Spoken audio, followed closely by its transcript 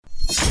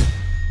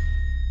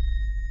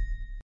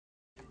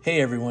Hey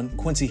everyone,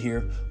 Quincy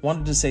here.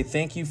 Wanted to say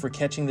thank you for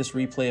catching this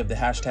replay of the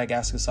hashtag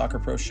Ask a Soccer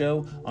Pro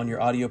show on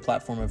your audio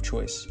platform of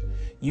choice.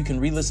 You can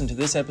re-listen to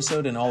this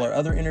episode and all our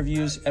other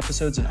interviews,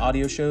 episodes, and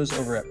audio shows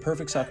over at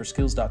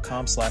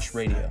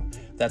perfectsoccerskills.com/radio.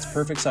 That's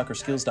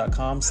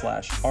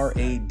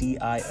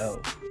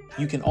perfectsoccerskills.com/RADIO.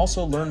 You can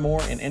also learn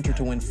more and enter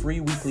to win free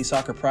weekly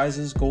soccer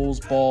prizes, goals,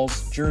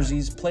 balls,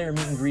 jerseys, player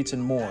meet and greets,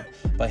 and more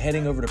by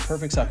heading over to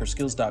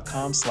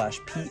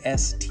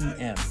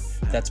perfectsoccerskills.com/PSTM.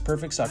 That's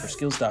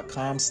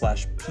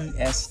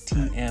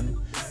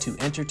perfectsoccerskills.com/PSTM to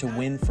enter to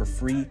win for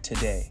free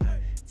today.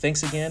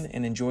 Thanks again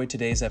and enjoy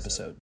today's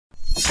episode.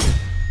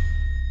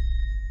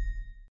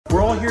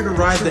 We're all here to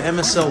ride the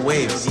MSL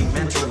wave, the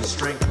Mental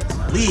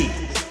Strength League.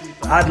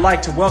 I'd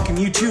like to welcome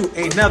you to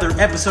another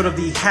episode of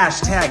the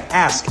hashtag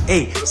Ask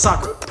a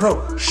Soccer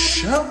Pro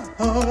show.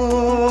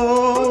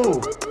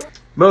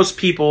 Most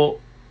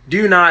people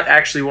do not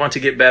actually want to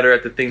get better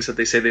at the things that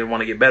they say they want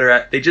to get better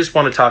at. They just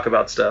want to talk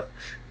about stuff.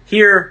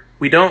 Here,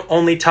 we don't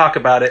only talk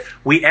about it,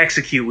 we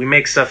execute, we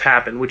make stuff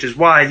happen, which is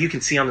why you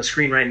can see on the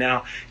screen right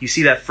now, you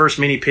see that first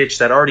mini pitch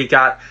that already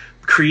got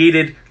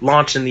created,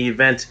 launched in the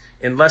event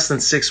in less than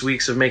 6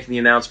 weeks of making the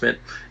announcement.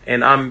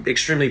 And I'm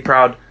extremely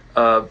proud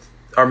of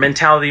our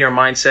mentality, our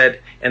mindset,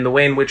 and the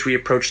way in which we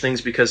approach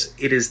things, because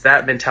it is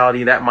that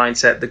mentality, that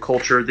mindset, the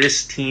culture,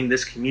 this team,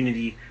 this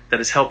community that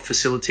has helped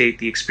facilitate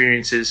the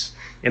experiences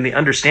and the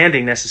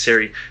understanding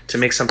necessary to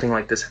make something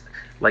like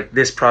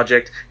this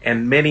project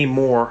and many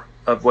more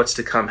of what's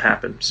to come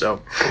happen.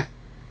 So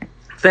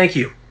thank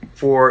you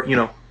for,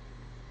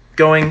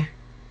 going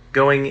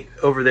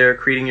over there,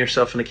 creating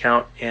yourself an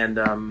account, and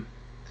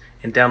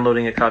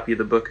downloading a copy of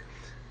the book.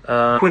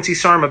 Quincy,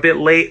 sorry I'm a bit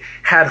late,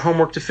 had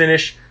homework to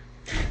finish.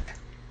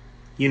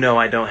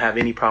 I don't have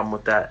any problem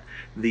with that.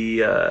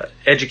 The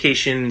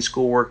education and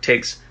schoolwork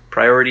takes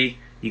priority.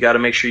 You got to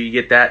make sure you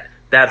get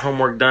that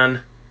homework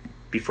done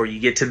before you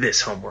get to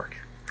this homework.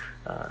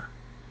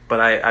 But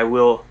I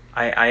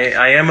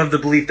am of the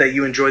belief that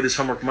you enjoy this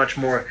homework much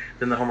more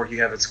than the homework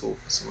you have at school.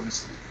 So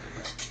let's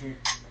see if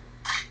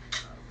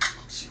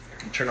I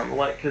can turn on the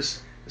light,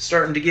 because it's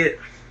starting to get,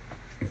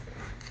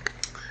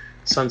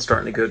 sun's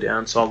starting to go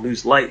down, so I'll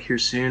lose light here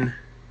soon.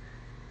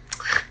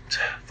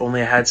 If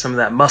only I had some of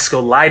that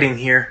Musco lighting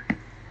here,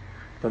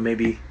 but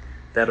maybe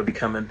that'll be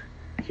coming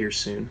here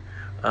soon.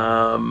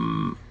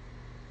 The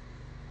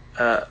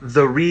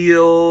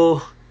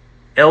Real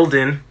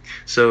Eldin,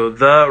 so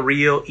The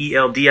Real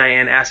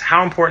ELDIN asks,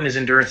 how important is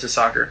endurance in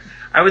soccer?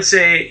 I would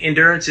say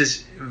endurance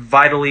is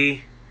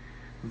vitally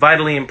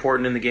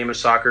important in the game of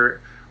soccer.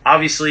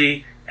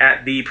 Obviously,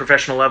 at the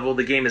professional level,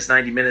 the game is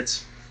 90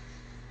 minutes,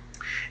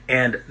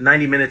 and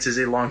 90 minutes is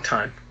a long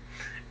time,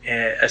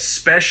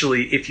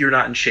 especially if you're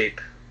not in shape.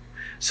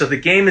 So the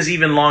game is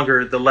even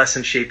longer the less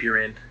in shape you're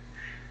in,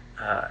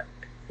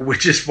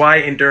 which is why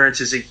endurance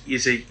is a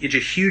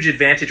huge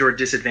advantage or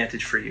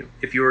disadvantage for you.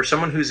 If you are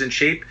someone who's in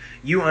shape,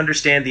 you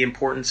understand the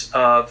importance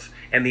of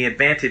and the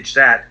advantage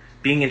that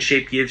being in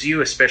shape gives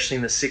you, especially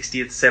in the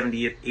 60th,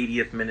 70th,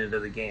 80th minute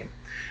of the game.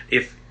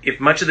 If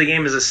much of the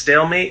game is a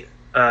stalemate,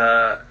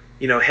 head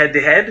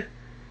to head,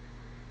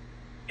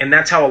 and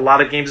that's how a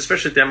lot of games,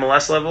 especially at the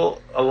MLS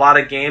level, a lot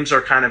of games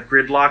are kind of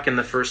gridlock in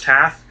the first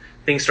half.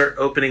 Things start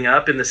opening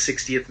up in the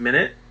 60th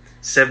minute,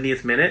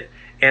 70th minute,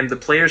 and the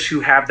players who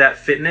have that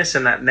fitness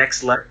and that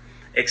next level,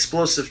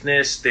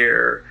 explosiveness,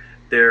 their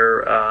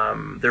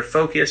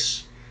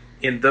focus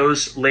in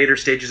those later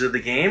stages of the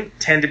game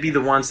tend to be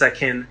the ones that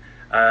can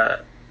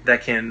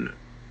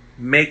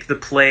make the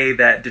play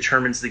that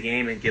determines the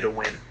game and get a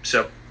win.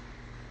 So,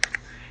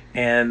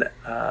 and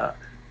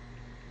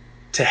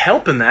to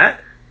help in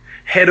that,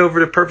 head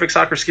over to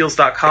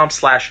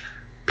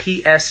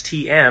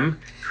perfectsoccerskills.com/PSTM,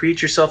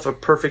 create yourself a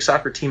Perfect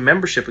Soccer Team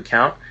membership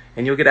account,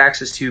 and you'll get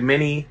access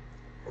to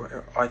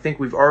I think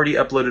we've already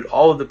uploaded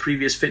all of the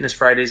previous Fitness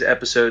Fridays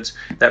episodes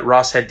that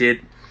Ross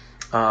did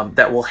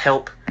that will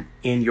help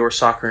in your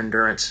soccer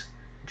endurance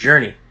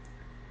journey.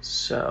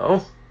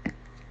 So,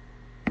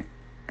 here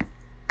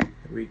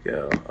we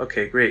go.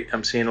 Okay, great.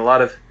 I'm seeing a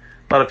lot of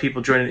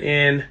people joining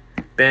in.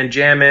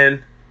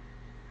 Benjamin,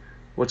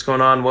 what's going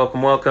on?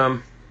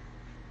 Welcome.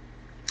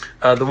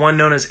 The one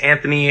known as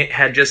Anthony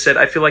had just said,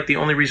 I feel like the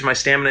only reason my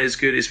stamina is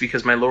good is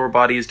because my lower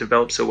body is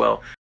developed so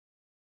well.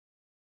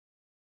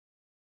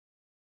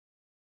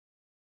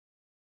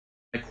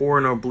 My core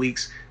and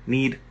obliques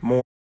need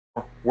more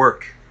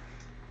work.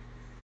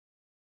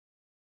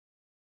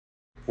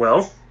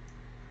 Well,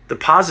 the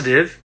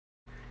positive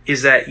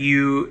is that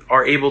you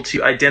are able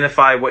to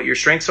identify what your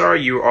strengths are.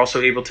 You are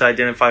also able to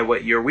identify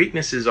what your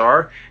weaknesses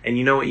are, and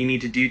you know what you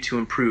need to do to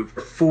improve.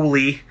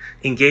 Fully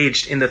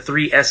engaged in the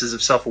 3 S's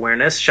of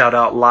self-awareness. Shout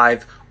out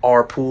live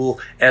our Pool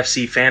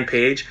FC fan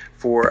page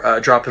for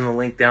dropping the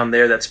link down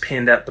there that's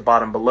pinned at the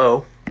bottom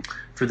below.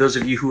 For those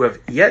of you who have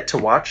yet to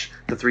watch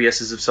the 3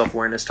 S's of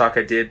self-awareness talk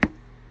I did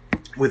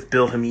with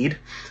Bill Hamid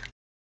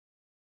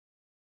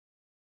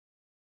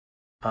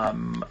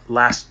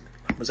last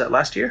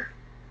year?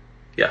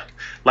 Yeah,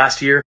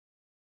 last year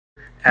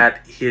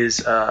at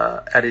his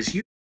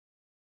youth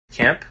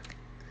camp,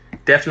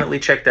 definitely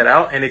check that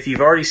out. And if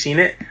you've already seen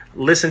it,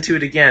 listen to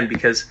it again,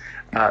 because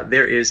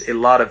there is a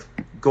lot of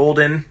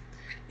golden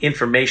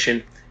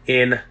information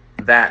in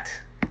that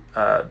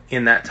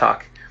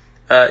talk.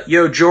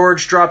 Yo,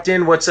 George dropped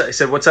in. What's up? He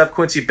said, "What's up,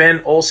 Quincy?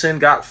 Ben Olsen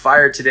got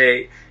fired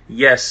today."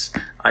 Yes,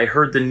 I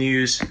heard the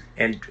news,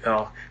 and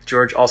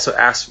George also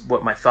asked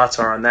what my thoughts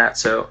are on that.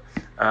 So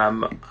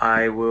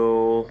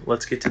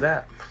let's get to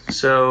that.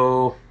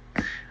 So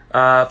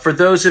for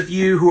those of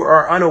you who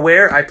are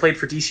unaware, I played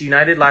for DC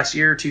United last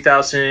year,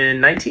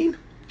 2019.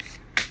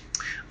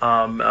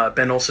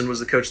 Ben Olsen was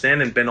the coach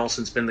then, and Ben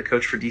Olsen's been the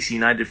coach for DC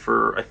United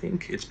for, I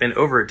think it's been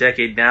over a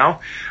decade now.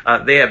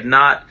 They have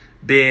not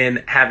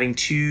been having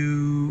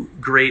too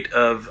great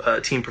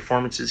of team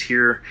performances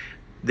here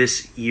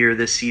this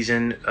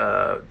season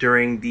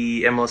during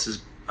the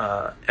MLS's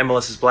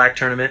Black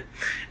tournament,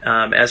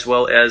 as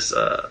well as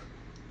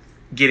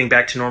getting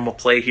back to normal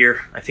play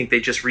here. I think they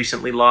just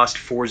recently lost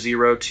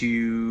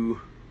 4-0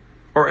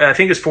 I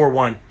think it was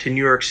 4-1 to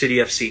New York City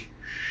FC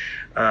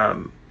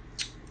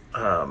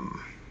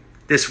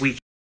this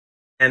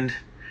weekend.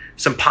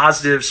 Some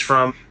positives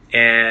from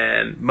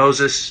and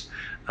Moses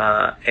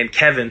and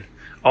Kevin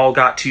all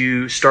got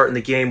to start in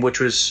the game, which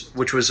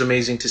was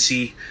amazing to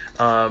see.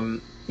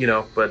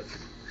 But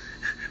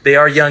they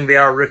are young, they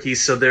are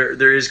rookies, so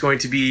there is going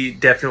to be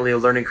definitely a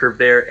learning curve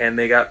there, and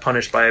they got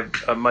punished by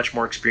a much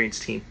more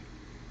experienced team.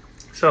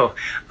 So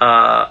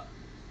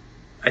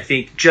I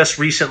think just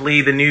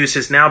recently the news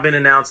has now been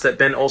announced that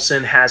Ben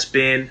Olsen has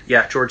been,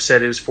 George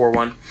said it was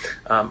 4-1.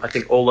 I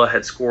think Ola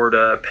had scored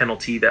a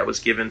penalty that was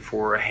given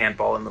for a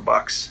handball in the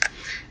box.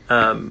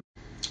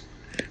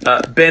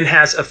 Ben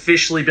has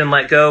officially been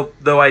let go,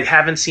 though I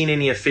haven't seen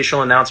any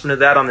official announcement of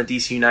that on the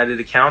DC United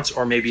accounts,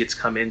 or maybe it's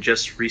come in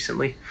just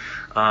recently.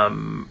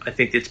 I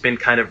think it's been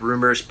kind of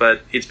rumors,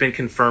 but it's been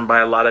confirmed by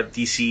a lot of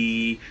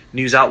DC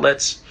news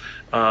outlets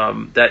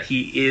that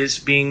he is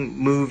being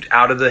moved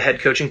out of the head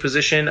coaching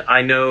position.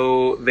 I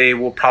know they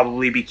will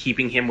probably be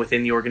keeping him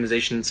within the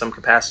organization in some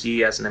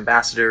capacity as an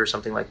ambassador or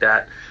something like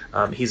that.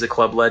 He's a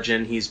club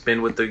legend. He's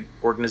been with the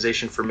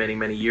organization for many,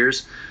 many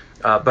years.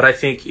 But I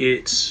think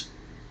it's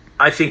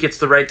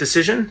the right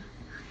decision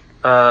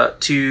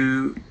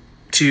to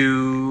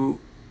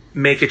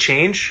make a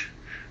change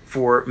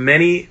for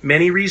many,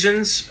 many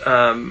reasons.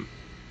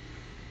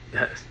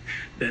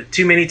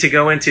 Too many to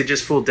go into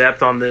just full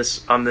depth on the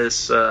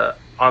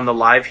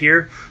live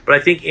here. But I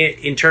think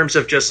in terms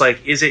of just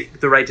like, is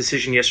it the right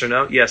decision, yes or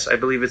no? Yes, I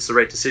believe it's the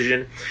right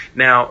decision.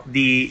 Now,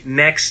 the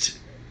next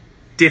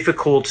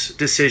difficult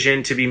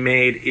decision to be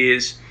made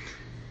is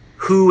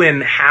who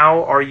and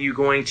how are you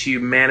going to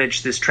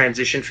manage this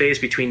transition phase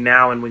between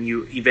now and when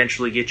you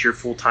eventually get your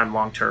full-time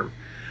long-term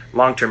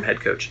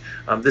head coach.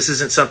 This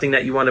isn't something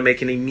that you want to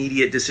make an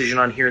immediate decision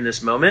on here in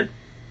this moment,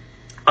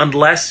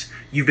 unless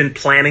you've been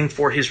planning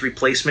for his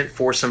replacement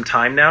for some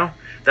time now.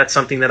 That's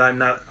something that I'm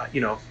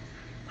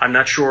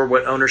not sure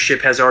what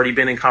ownership has already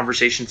been in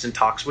conversations and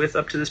talks with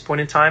up to this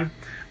point in time.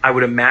 I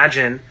would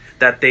imagine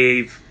that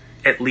they've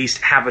at least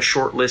have a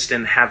short list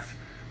and have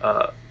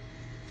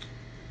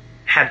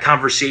had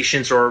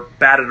conversations or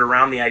batted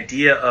around the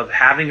idea of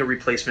having a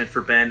replacement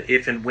for Ben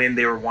if and when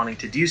they were wanting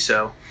to do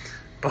so.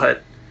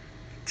 But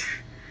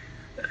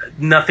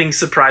nothing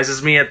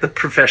surprises me at the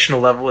professional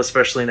level,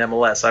 especially in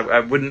MLS. I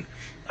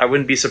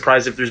wouldn't be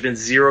surprised if there's been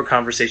zero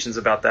conversations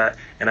about that,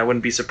 and I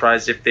wouldn't be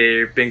surprised if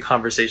there have been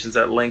conversations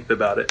at length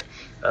about it.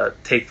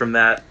 Take from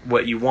that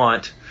what you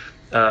want.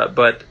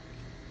 But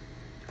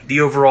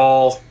the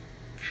overall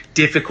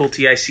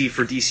difficulty I see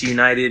for DC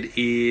United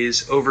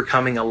is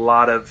overcoming a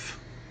lot of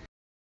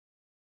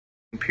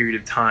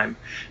period of time.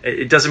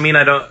 It doesn't mean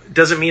I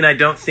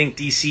don't think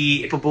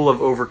DC is capable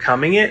of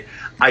overcoming it.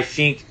 I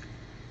think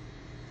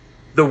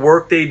the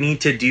work they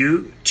need to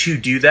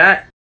do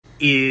that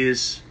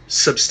is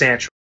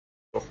substantial,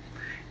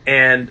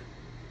 and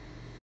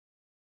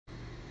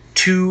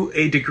to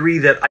a degree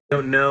that I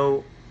don't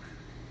know,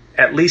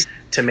 at least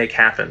to make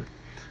happen.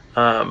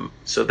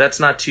 So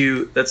that's not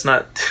too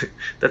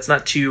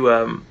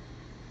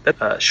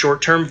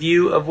short-term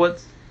view of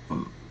what's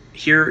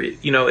here,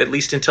 at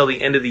least until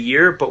the end of the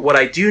year. But what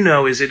I do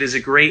know is it is a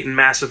great and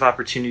massive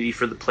opportunity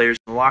for the players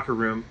in the locker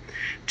room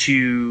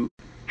to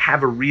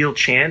have a real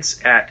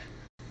chance at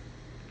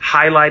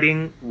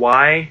highlighting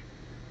why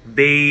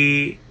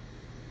they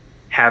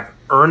have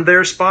earned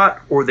their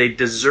spot, or they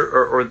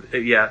deserve,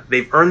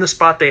 they've earned the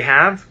spot they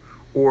have,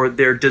 or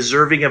they're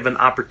deserving of an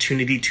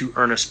opportunity to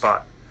earn a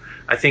spot.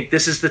 I think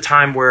this is the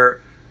time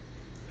where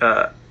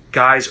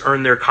guys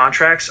earn their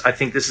contracts. I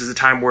think this is the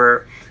time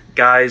where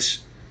guys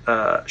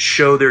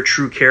show their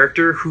true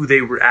character, who they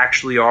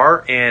actually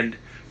are, and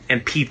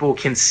people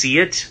can see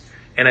it.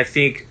 And I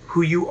think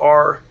who you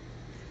are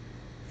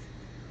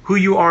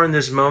in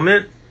this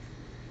moment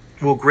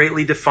will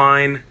greatly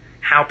define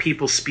how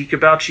people speak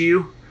about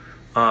you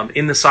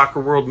in the soccer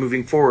world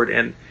moving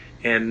forward.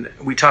 And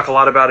we talk a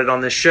lot about it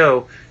on this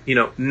show.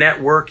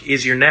 Network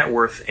is your net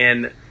worth,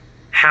 and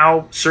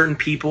how certain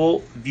people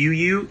view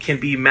you can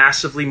be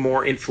massively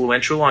more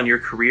influential on your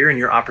career and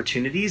your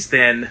opportunities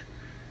than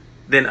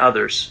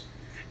others.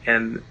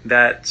 and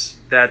that's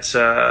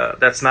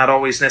not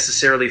always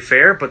necessarily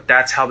fair, but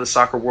that's how the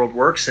soccer world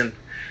works. And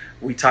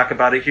we talk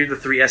about it here. The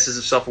 3 S's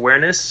of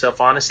self-awareness.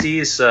 Self-honesty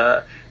is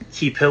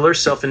key pillar.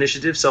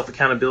 Self-initiative,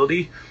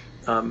 self-accountability.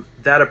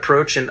 That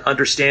approach and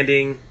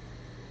understanding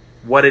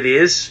what it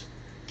is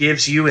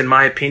gives you, in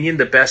my opinion,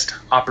 the best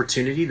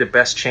opportunity, the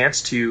best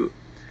chance to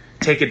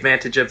take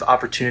advantage of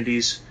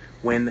opportunities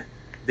when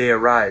they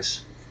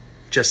arise.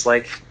 Just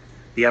like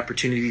the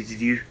opportunity to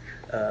do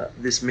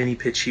this mini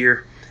pitch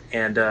here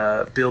and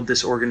build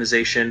this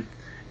organization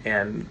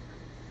and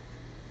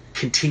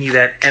continue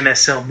that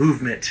MSL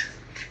movement.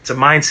 It's a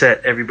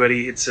mindset,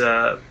 everybody. It's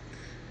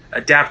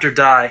adapt or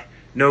die.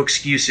 No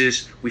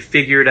excuses. We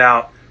figure it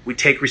out. We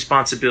take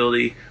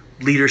responsibility,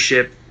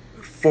 leadership,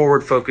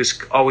 forward focus,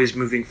 always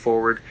moving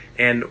forward,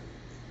 and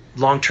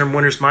long-term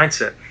winners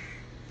mindset.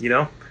 You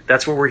know,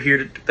 that's what we're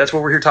here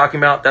talking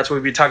about. That's what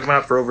we've been talking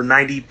about for over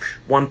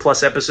 91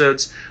 plus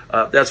episodes.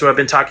 That's what I've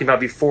been talking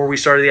about before we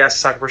started the Ask the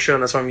Soccer Pro show,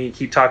 and that's what I'm going to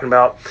keep talking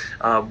about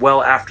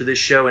well after this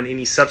show and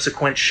any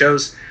subsequent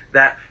shows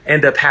that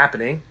end up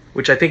happening,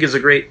 which I think is a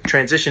great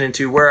transition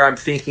into where I'm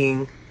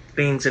thinking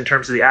things in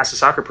terms of the Ask the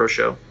Soccer Pro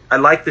show. I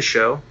like the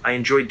show. I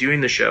enjoy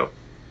doing the show.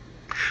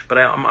 But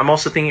I'm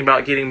also thinking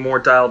about getting more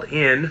dialed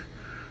in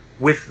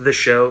with the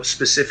show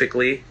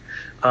specifically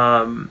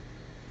and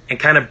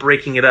kind of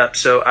breaking it up.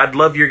 So I'd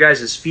love your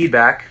guys'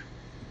 feedback.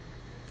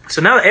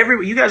 So now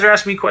that you guys are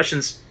asking me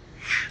questions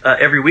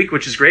every week,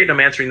 which is great, and I'm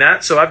answering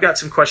that. So I've got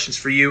some questions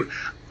for you.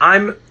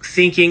 I'm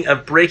thinking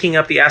of breaking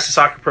up the Ask the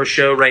Soccer Pro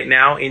show right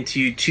now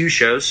into 2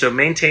 shows. So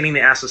maintaining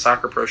the Ask the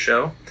Soccer Pro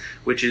show,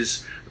 which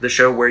is the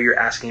show where you're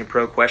asking a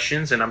pro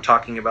questions, and I'm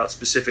talking about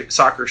specific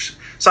soccer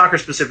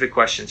specific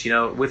questions, you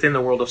know, within the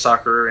world of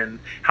soccer and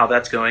how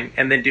that's going.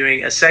 And then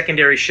doing a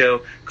secondary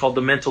show called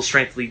the Mental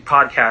Strength League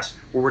podcast,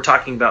 where we're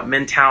talking about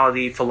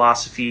mentality,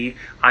 philosophy,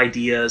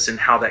 ideas, and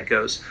how that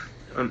goes.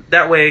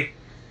 That way,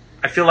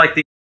 I feel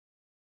like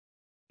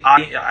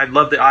I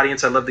love the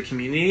audience, I love the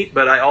community,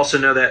 but I also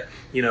know that,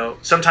 you know,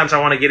 sometimes I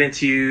want to get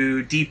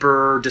into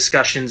deeper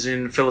discussions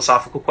in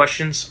philosophical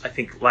questions. I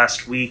think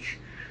last week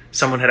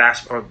someone had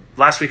asked, or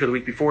last week or the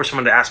week before,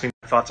 someone had asked me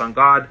my thoughts on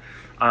God.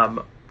 I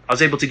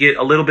was able to get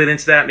a little bit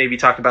into that, maybe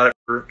talk about it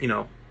for,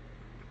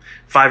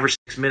 5 or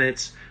 6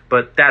 minutes,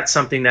 but that's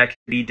something that can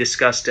be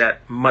discussed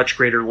at much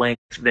greater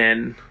length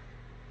than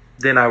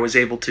I was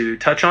able to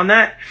touch on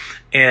that.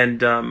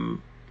 And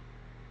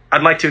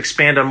I'd like to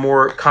expand on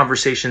more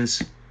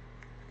conversations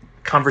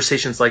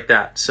like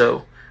that.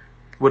 So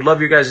would love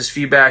your guys'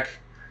 feedback.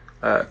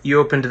 You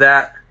open to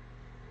that,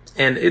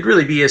 and it'd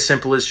really be as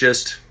simple as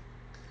just,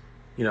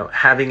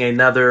 having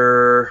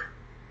another,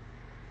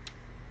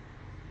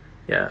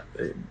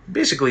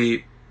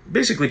 basically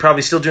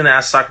probably still doing the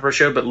Ask Soccer Pro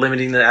show, but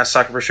limiting the Ask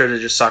Soccer Pro show to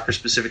just soccer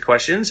specific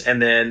questions,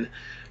 and then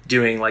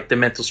doing like the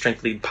Mental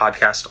Strength League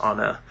podcast on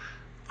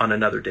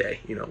another day,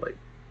 I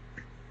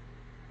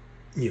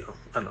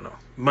don't know,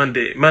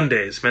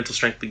 Mondays Mental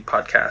Strength League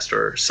podcast,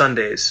 or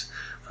Sundays.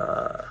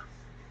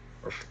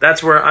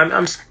 That's where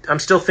I'm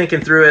still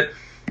thinking through it.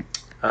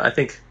 I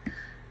think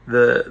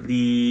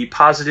the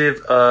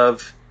positive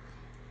of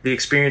the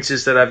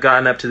experiences that I've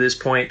gotten up to this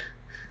point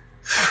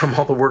from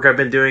all the work I've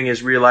been doing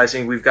is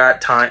realizing we've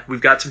got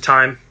some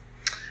time,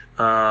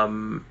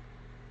 talk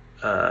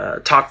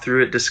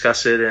through it,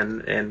 discuss it,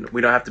 and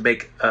we don't have to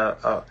make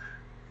a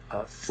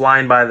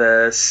flying by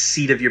the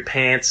seat of your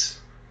pants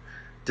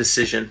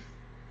decision.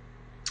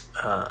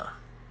 But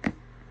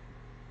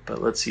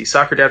let's see.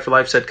 Soccer Dad for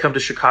Life said, come to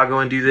Chicago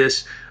and do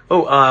this.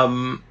 I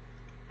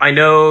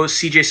know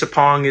CJ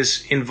Sapong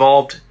is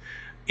involved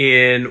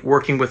in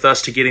working with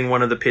us to getting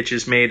one of the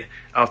pitches made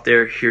out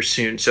there here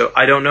soon. So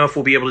I don't know if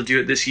we'll be able to do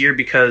it this year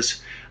because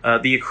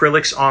the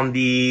acrylics on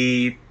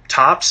the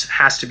tops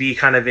has to be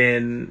kind of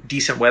in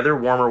decent weather,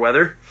 warmer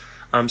weather.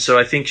 So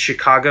I think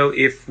Chicago,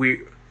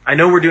 I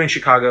know we're doing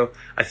Chicago.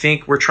 I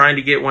think we're trying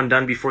to get one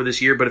done before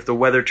this year, but if the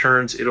weather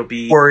turns, it'll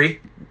be, don't worry,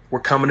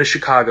 we're coming to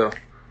Chicago.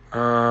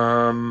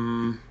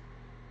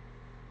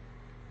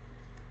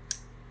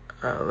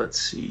 Let's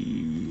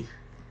see.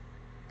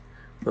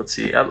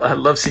 I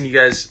love seeing you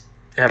guys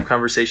have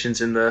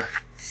conversations in the,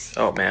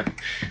 oh man,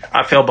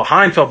 I fell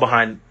behind,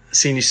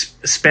 seeing you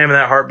spamming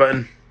that heart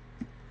button.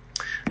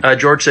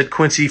 George said,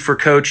 Quincy for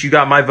coach, you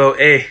got my vote.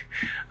 Hey,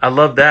 I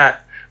love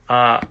that.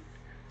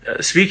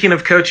 Speaking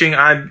of coaching,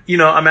 I'm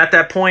at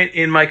that point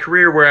in my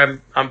career where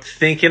I'm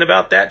thinking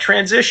about that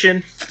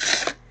transition.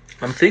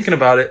 I'm thinking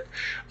about it.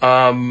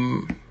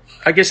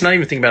 I guess not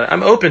even thinking about it.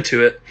 I'm open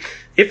to it.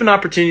 If an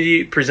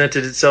opportunity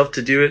presented itself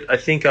to do it, I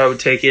think I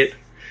would take it.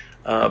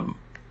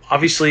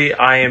 Obviously,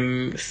 I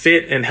am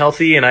fit and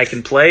healthy, and I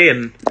can play,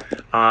 and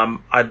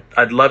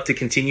I'd love to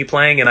continue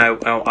playing, and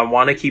I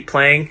want to keep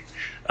playing.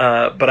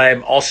 But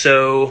I'm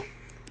also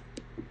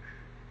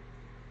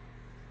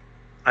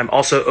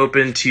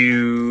open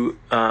to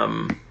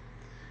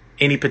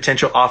any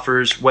potential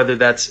offers, whether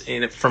that's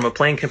from a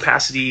playing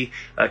capacity,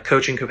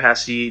 coaching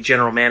capacity,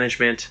 general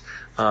management,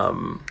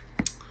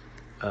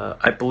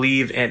 I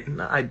believe,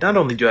 and I not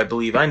only do I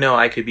believe, I know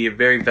I could be a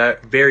very,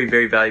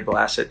 very valuable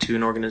asset to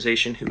an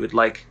organization who would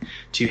like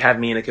to have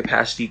me in a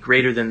capacity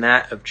greater than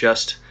that of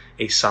just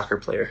a soccer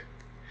player.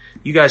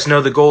 You guys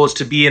know the goal is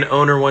to be an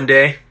owner one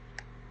day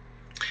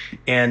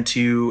and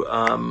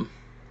to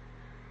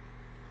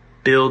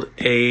build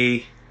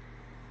a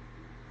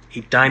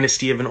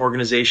dynasty of an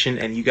organization,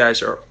 and you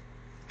guys are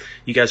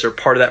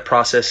part of that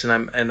process,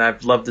 and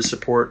I've loved the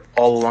support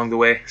all along the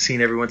way,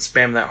 seeing everyone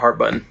spam that heart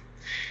button.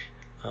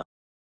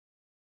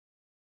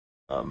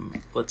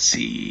 Let's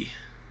see.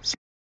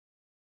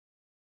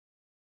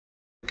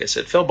 Like I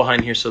said, fell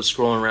behind here, so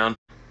scrolling around.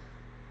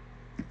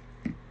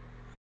 Let's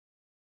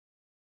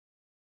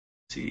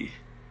see.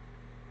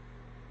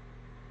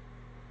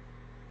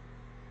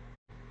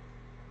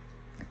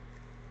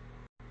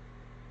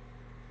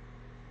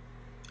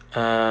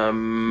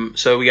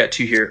 So we got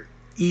two here.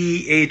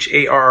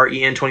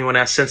 EHARREN21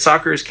 asks, since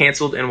soccer is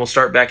canceled and will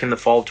start back in the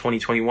fall of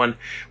 2021,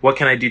 what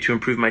can I do to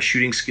improve my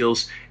shooting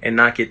skills and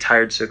not get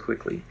tired so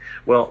quickly?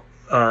 Well,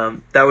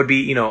 that would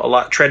be, a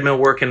lot treadmill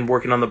work and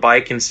working on the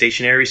bike and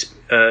stationary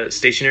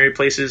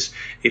places.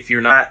 If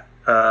you're not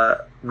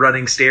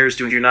running stairs,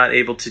 you're not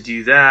able to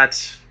do that.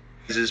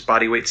 This is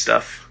body weight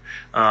stuff.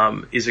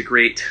 Is a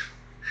great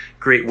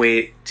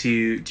way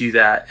to do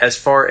that. As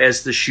far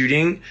as the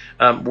shooting,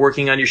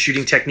 working on your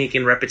shooting technique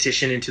and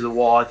repetition into the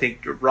wall. I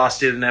think Ross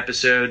did an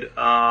episode,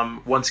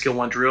 One Skill,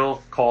 One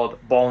Drill, called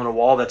Ball in a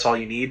Wall. That's all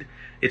you need.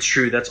 It's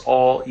true. That's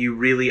all you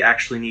really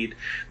actually need.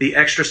 The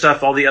extra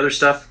stuff, all the other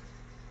stuff,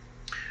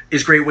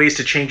 is great ways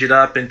to change it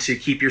up and to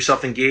keep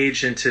yourself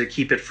engaged and to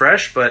keep it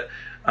fresh. But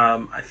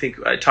I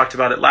think I talked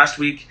about it last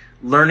week.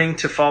 Learning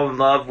to fall in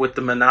love with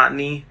the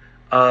monotony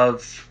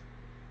of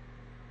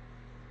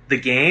the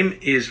game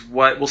is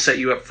what will set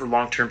you up for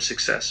long-term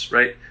success,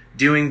 right?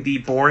 Doing the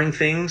boring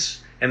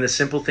things and the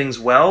simple things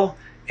well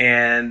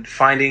and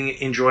finding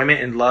enjoyment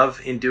and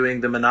love in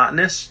doing the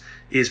monotonous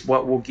is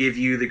what will give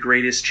you the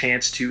greatest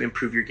chance to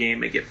improve your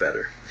game and get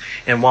better.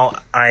 And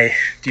while I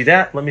do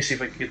that, let me see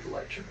if I can get the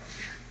light turned on.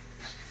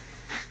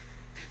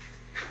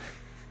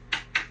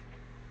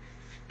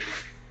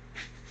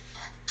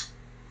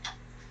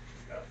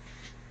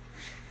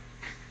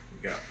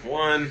 We got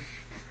one.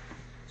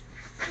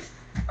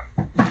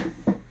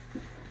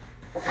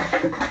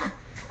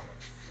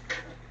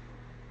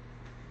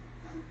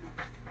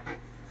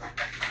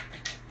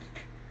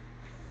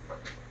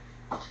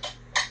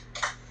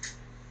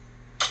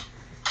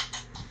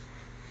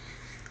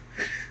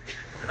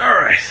 All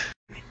right.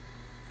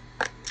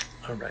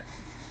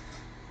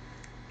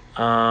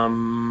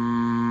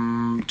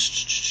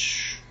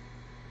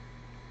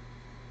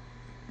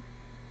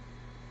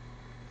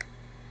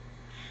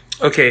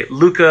 Okay,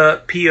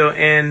 Luca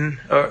PODNAR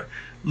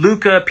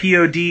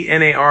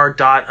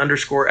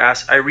 _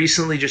 asks, I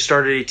recently just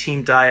started a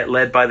team diet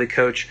led by the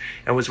coach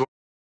and was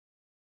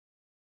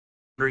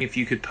wondering if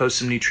you could post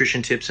some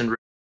nutrition tips and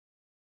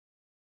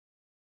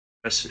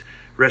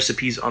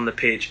recipes on the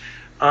page.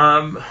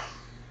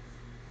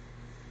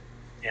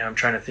 Yeah, I'm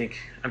trying to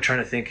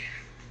think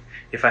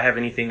if I have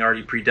anything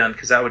already pre-done,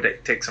 because that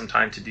would take some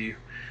time to do.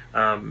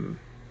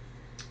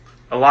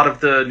 A lot of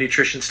the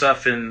nutrition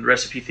stuff and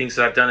recipe things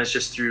that I've done is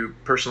just through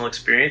personal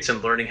experience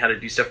and learning how to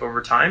do stuff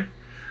over time.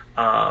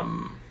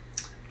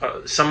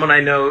 Someone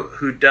I know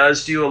who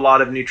does do a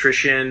lot of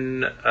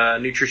nutrition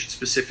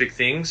specific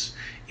things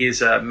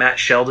is Matt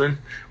Sheldon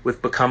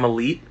with Become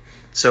Elite.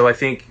 So I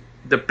think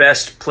the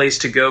best place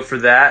to go for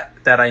that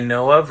I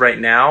know of right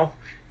now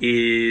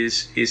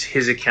is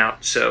his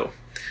account. So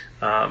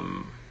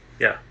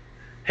yeah,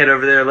 head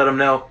over there, let him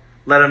know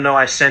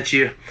I sent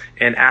you,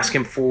 and ask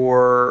him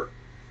for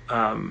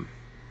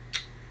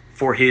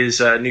his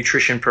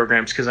nutrition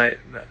programs, because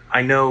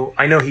I know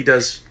he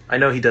does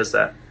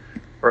that,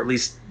 or at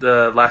least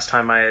the last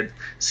time I had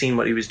seen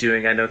what he was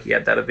doing, I know he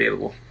had that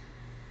available.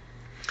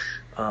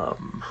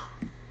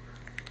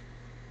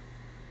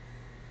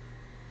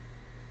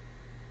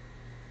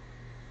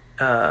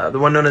 The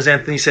one known as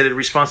Anthony said, in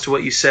response to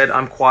what you said,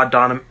 I'm quad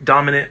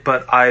dominant,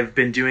 but I've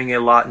been doing a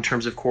lot in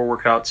terms of core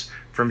workouts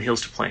from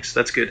heels to planks.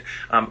 That's good.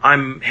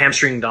 I'm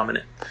hamstring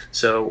dominant,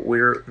 so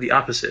we're the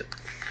opposite.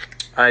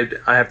 I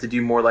have to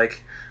do more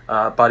like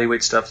body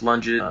weight stuff,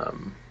 lunges,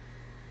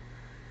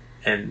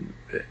 and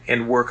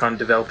work on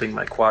developing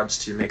my quads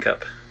to make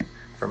up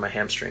for my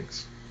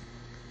hamstrings.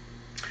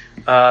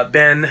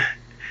 Ben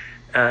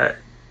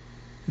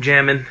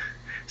Jammin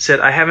said,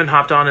 I haven't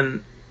hopped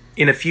on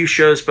in a few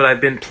shows, but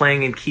I've been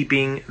playing and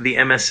keeping the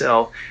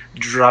MSL.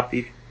 Drop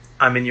the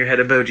I'm in your head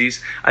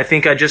emojis. I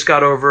think I just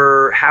got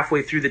over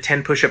halfway through the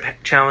 10 push-up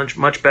challenge,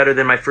 much better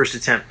than my first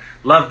attempt.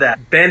 Love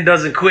that. Ben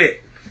doesn't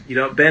quit.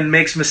 Ben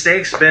makes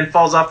mistakes. Ben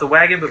falls off the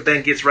wagon, but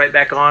Ben gets right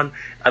back on.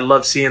 I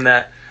love seeing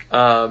that.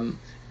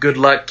 Good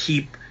luck.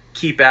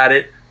 Keep at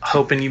it.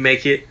 Hoping you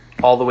make it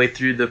all the way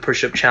through the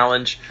push-up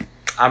challenge.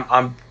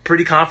 I'm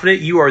pretty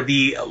confident you are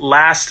the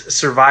last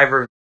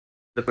survivor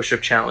the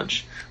push-up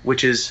challenge,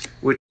 which is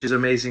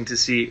amazing to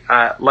see.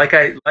 Like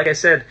I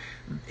said,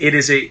 it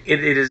is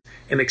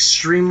an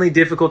extremely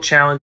difficult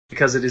challenge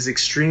because it is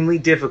extremely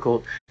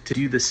difficult to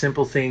do the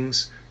simple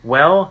things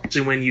well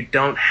when you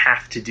don't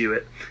have to do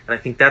it. And I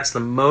think that's the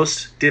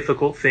most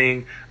difficult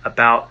thing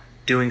about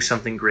doing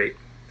something great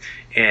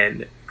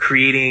and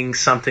creating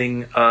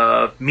something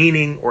of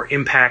meaning or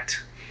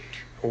impact,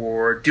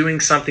 or doing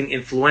something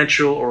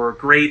influential or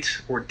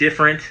great or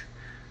different.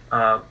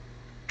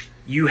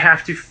 You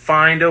have to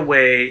find a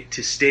way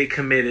to stay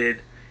committed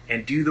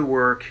and do the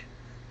work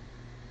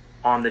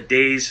on the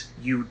days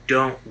you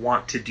don't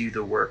want to do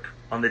the work,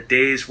 on the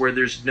days where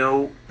there's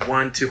no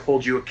one to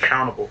hold you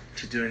accountable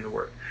to doing the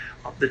work,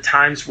 the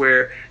times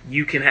where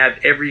you can have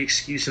every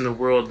excuse in the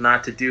world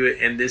not to do it,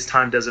 and this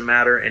time doesn't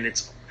matter, and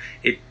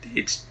it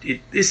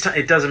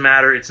doesn't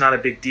matter, it's not a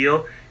big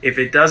deal. If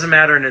it doesn't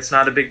matter and it's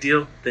not a big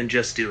deal, then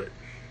just do it.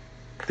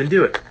 Then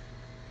do it.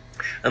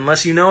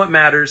 Unless you know it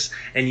matters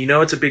and you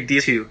know it's a big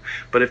deal too.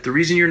 But if the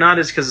reason you're not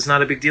is because it's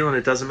not a big deal and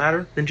it doesn't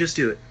matter, then just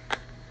do it.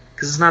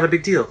 Because it's not a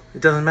big deal.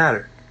 It doesn't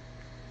matter.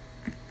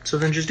 So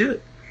then just do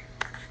it.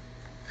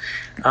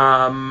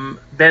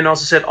 Ben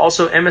also said,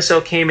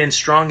 MSL came in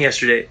strong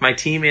yesterday. My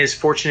team is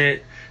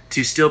fortunate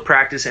to still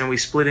practice, and we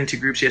split into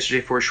groups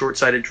yesterday for a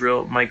short-sighted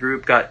drill. My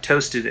group got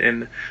toasted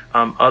and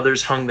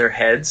others hung their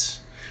heads.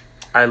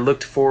 I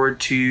looked forward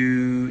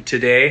to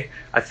today.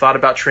 I thought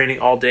about training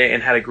all day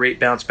and had a great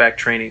bounce back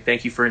training.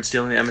 Thank you for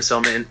instilling the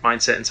MSL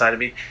mindset inside of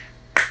me.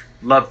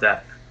 Love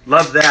that.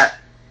 Love that.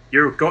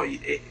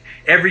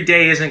 Every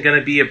day isn't going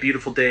to be a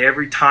beautiful day.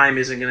 Every time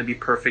isn't going to be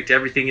perfect.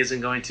 Everything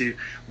isn't going to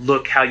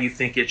look how you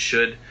think it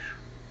should.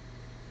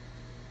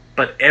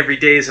 But every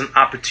day is an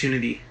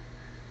opportunity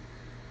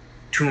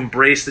to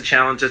embrace the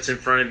challenge that's in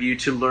front of you,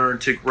 to learn,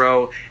 to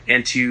grow,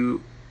 and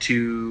to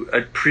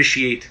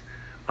appreciate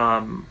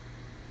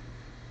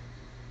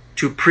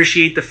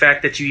the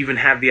fact that you even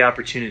have the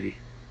opportunity.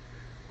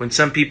 When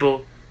some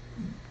people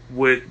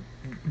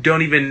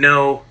don't even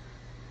know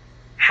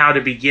how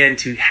to begin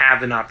to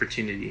have an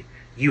opportunity,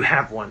 you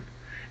have one,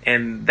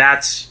 and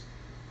that's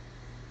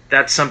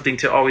something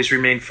to always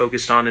remain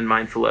focused on and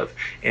mindful of.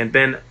 And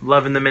Ben,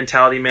 loving the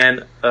mentality,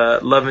 man,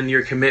 loving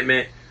your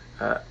commitment.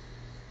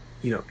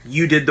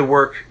 You did the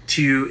work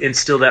to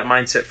instill that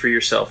mindset for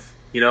yourself,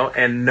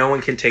 and no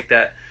one can take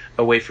that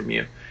away from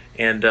you.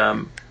 And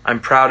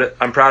I'm proud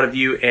of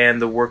you and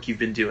the work you've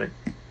been doing.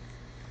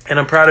 And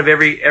I'm proud of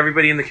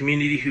everybody in the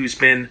community who's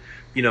been,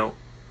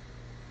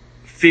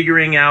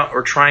 figuring out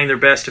or trying their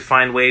best to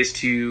find ways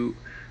to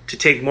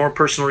take more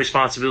personal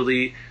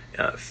responsibility,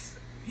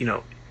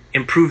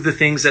 improve the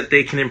things that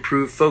they can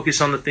improve,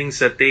 focus on the things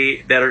that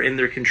are in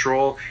their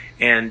control,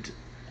 and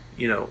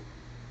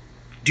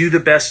do the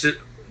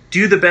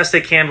best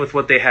they can with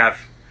what they have,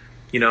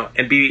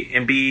 and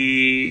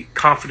be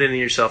confident in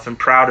yourself and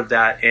proud of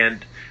that,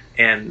 and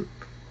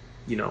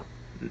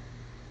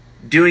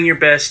doing your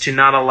best to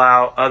not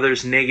allow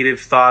others'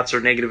 negative thoughts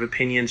or negative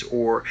opinions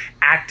or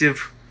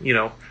active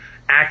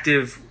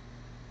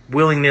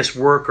willingness,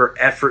 work, or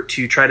effort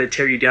to try to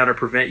tear you down or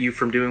prevent you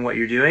from doing what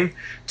you're doing,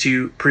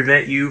 to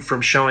prevent you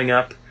from showing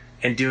up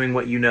and doing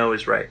what you know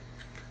is right.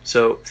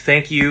 So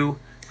thank you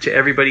to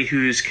everybody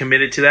who's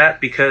committed to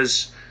that,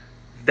 because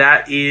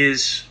that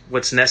is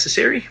what's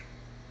necessary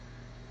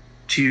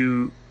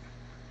to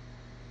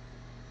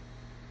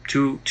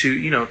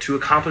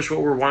accomplish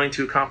what we're wanting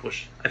to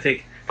accomplish. I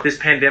think this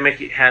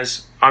pandemic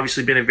has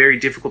obviously been a very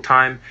difficult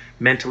time,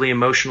 mentally,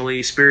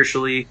 emotionally,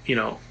 spiritually,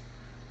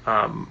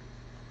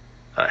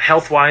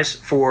 health-wise,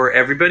 for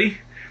everybody,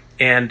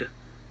 and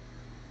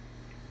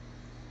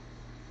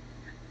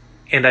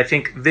I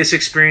think this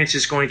experience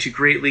is going to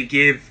greatly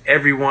give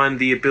everyone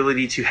the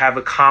ability to have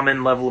a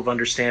common level of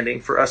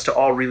understanding, for us to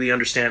all really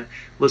understand,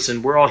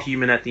 listen, we're all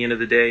human at the end of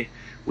the day.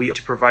 We have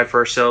to provide for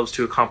ourselves,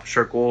 to accomplish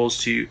our goals,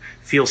 to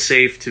feel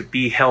safe, to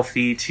be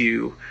healthy,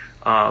 to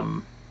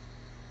want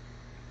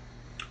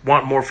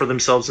more for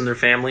themselves and their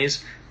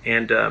families.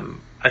 And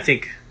I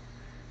think,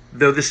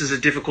 though this is a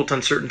difficult,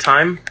 uncertain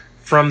time,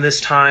 from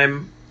this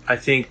time, I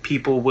think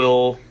people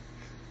will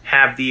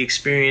have the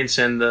experience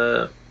and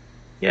I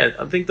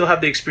think they'll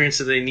have the experience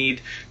that they need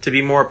to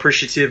be more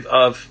appreciative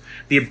of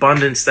the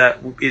abundance that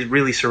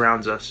really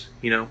surrounds us.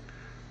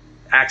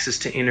 Access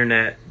to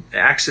internet,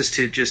 access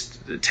to just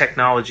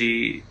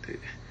technology.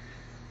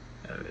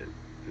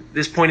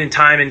 This point in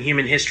time in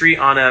human history,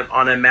 on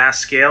a mass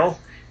scale,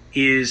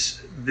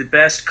 is the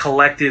best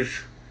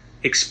collective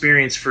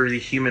experience for the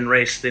human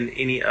race than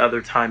any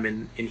other time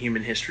in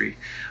human history.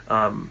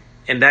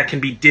 And that can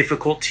be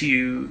difficult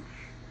to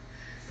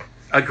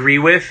agree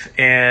with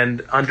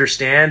and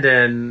understand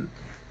and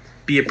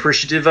be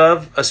appreciative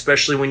of,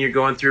 especially when you're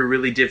going through a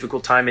really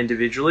difficult time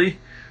individually,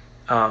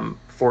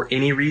 for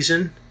any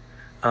reason.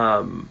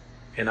 And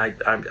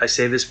I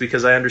say this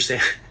because I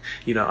understand,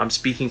 I'm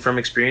speaking from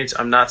experience.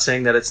 I'm not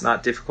saying that it's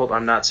not difficult.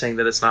 I'm not saying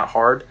that it's not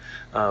hard.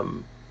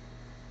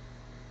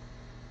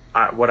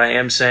 What I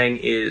am saying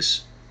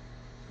is,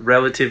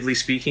 relatively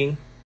speaking,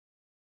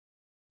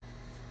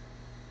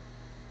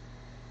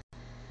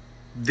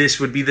 this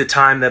would be the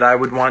time that I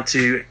would want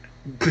to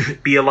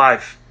be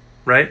alive,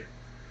 right?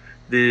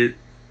 The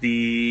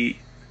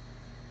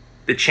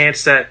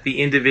chance that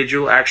the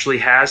individual actually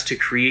has to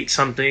create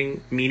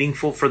something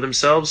meaningful for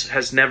themselves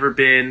has never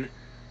been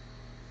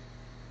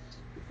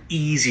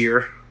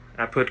easier.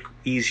 I put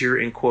easier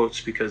in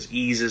quotes because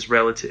ease is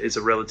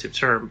a relative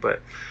term,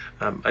 but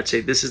I'd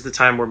say this is the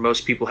time where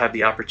most people have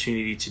the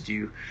opportunity to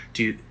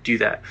do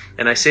that.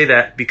 And I say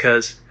that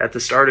because at the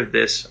start of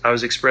this, I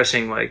was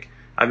expressing like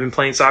I've been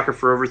playing soccer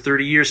for over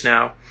 30 years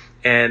now,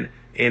 and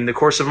in the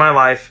course of my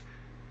life,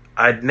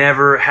 I'd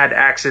never had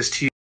access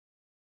to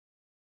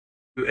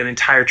an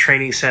entire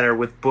training center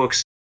with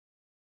books,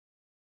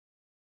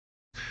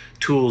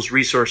 tools,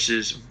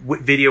 resources,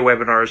 video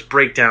webinars,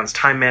 breakdowns,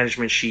 time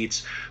management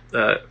sheets,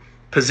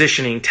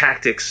 positioning,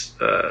 tactics,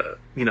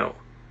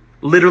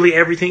 literally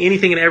everything,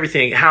 anything and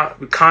everything, how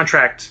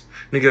contract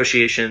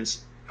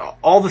negotiations,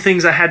 all the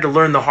things I had to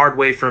learn the hard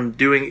way from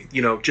doing,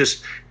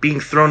 just being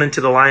thrown into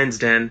the lion's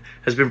den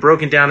has been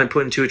broken down and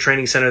put into a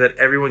training center that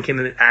everyone can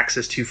have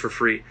access to for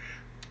free.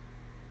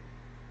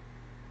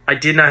 I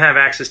did not have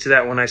access to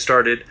that when I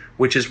started,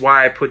 which is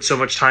why I put so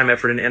much time,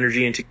 effort, and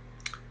energy into,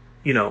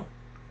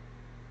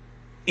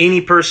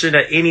 any person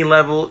at any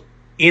level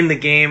in the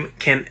game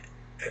can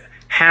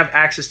have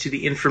access to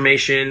the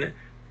information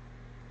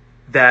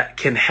that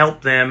can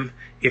help them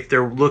if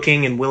they're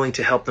looking and willing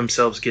to help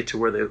themselves get to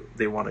where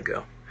they want to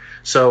go.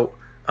 So,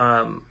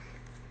 I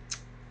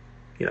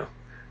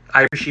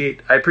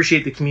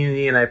appreciate the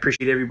community, and I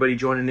appreciate everybody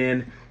joining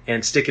in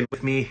and sticking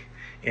with me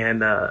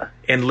and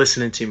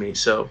listening to me.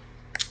 So,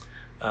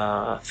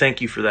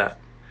 thank you for that.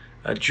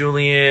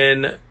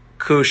 Julian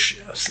Kush,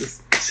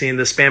 seeing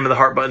the spam of the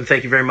heart button.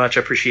 Thank you very much.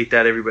 I appreciate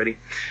that, everybody.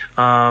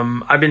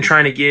 I've been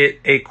trying to get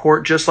a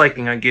court, just like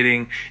I'm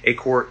getting a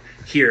court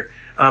here.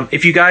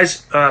 If you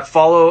guys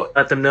follow,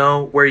 let them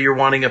know where you're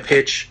wanting a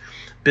pitch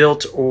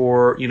built,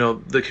 or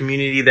the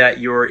community that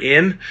you're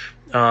in.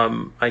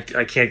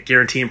 I can't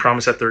guarantee and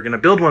promise that they're going to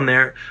build one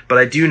there, but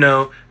I do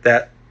know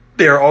that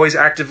they're always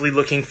actively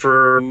looking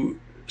for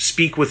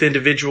speak with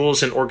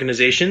individuals and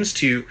organizations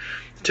to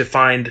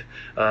find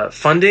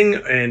funding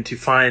and to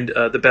find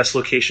the best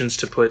locations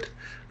to put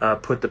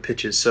the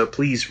pitches. So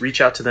please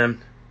reach out to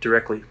them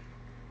directly.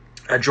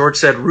 George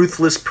said,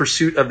 ruthless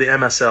pursuit of the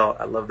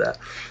MSL. I love that.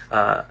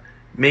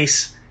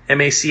 Mace,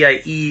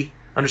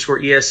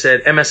 MACIE_ES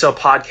said, MSL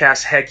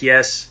podcast, heck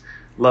yes.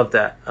 Love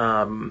that.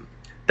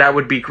 That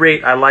would be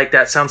great. I like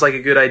that. Sounds like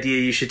a good idea.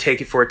 You should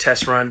take it for a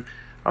test run.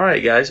 All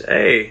right, guys.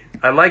 Hey,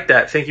 I like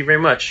that. Thank you very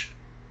much.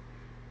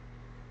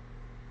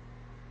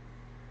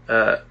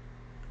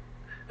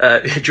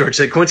 George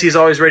said, Quincy is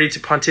always ready to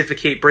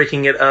pontificate.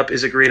 Breaking it up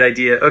is a great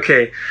idea.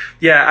 Okay.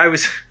 Yeah,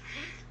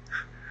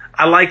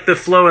 I like the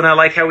flow, and I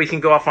like how we can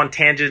go off on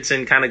tangents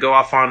and kind of go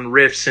off on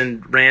riffs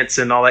and rants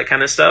and all that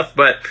kind of stuff.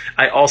 But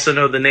I also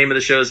know the name of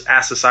the show is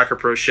Ask the Soccer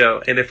Pro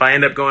Show. And if I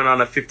end up going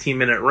on a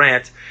 15-minute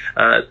rant,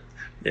 I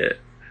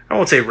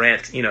won't say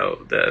rant,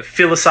 the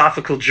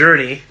philosophical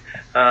journey,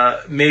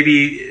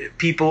 maybe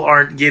people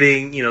aren't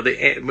getting,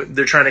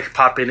 they're trying to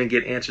pop in and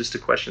get answers to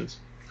questions.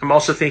 I'm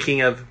also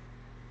thinking of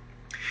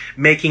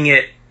making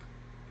it,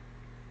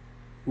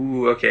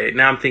 okay,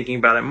 now I'm thinking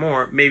about it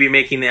more, maybe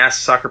making the Ask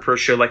the Soccer Pro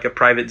Show like a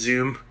private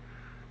Zoom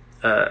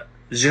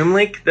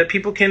link that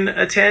people can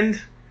attend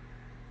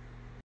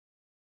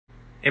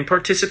and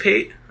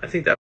participate. I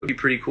think that would be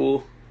pretty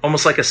cool.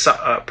 Almost like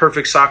a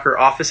Perfect Soccer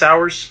office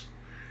hours.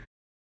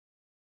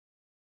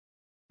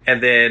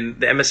 And then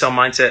the MSL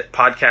Mindset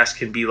podcast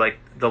can be like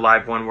the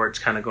live one where it's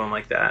kind of going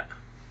like that.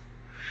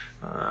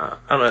 I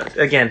don't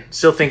know. Again,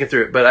 still thinking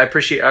through it, but I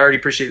already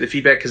appreciate the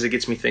feedback because it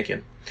gets me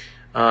thinking.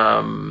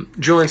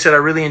 Julian said, I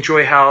really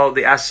enjoy how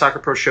the Ask the Soccer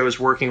Pro show is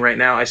working right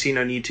now. I see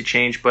no need to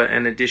change, but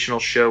an additional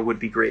show would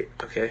be great.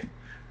 Okay.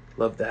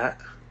 Love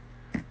that.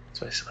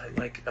 So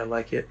I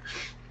like it.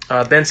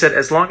 Ben said,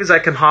 as long as I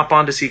can hop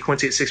on to see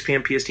Quincy at 6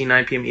 p.m. PST,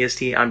 9 p.m.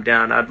 EST, I'm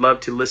down. I'd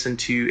love to listen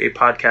to a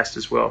podcast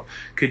as well.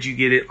 Could you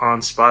get it on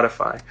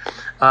Spotify?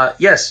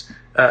 Yes.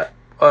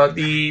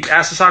 The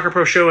Ask the Soccer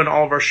Pro show and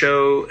all of our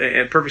show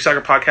and Perfect Soccer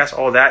podcast,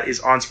 all of that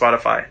is on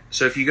Spotify.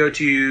 So if you go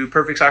to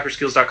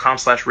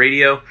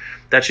perfectsoccerskills.com/radio,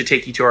 that should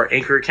take you to our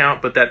Anchor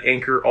account. But that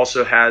Anchor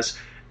also has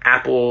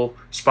Apple,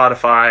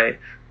 Spotify,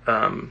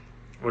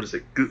 what is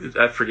it?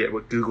 I forget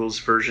what Google's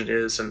version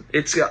is, and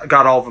it's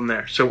got all of them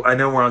there. So I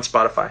know we're on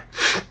Spotify.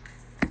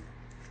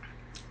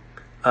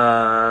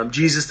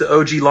 Jesus, the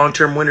OG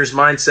long-term winners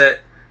mindset.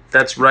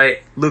 That's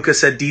right. Luca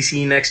said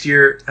DC next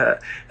year.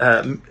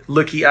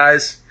 Looky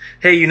eyes.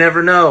 Hey, you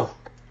never know.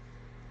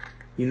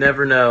 You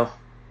never know.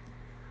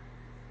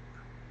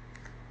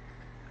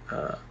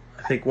 I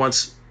think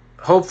once,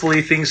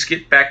 hopefully, things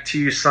get back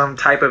to some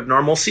type of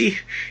normalcy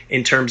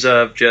in terms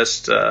of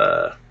just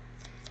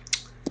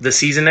the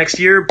season next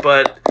year,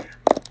 but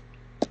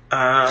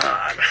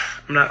I'm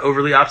not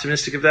overly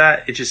optimistic of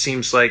that. It just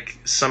seems like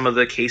some of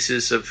the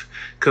cases of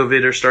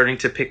COVID are starting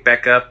to pick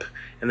back up,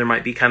 and there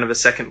might be kind of a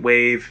second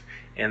wave,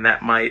 and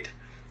that might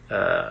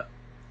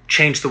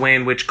change the way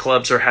in which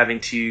clubs are having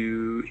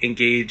to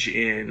engage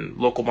in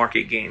local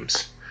market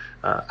games.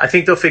 I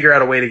think they'll figure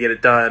out a way to get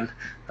it done,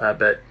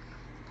 but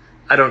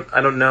I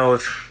don't know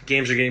if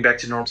games are getting back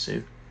to normal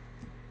soon.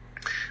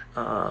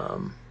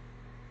 One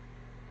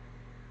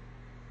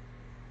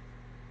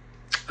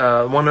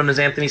known as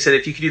Anthony said,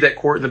 if you could do that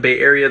court in the Bay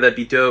Area, that'd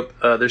be dope.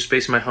 There's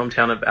space in my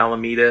hometown of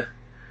Alameda.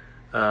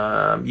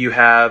 You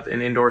have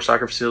an indoor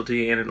soccer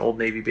facility and an Old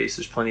Navy base.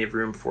 There's plenty of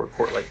room for a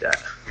court like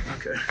that.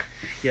 Okay.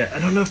 Yeah, I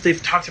don't know if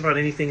they've talked about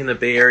anything in the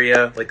Bay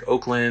Area, like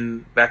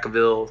Oakland,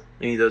 Vacaville,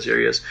 any of those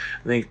areas.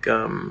 I think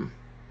they're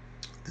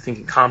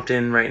thinking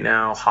Compton right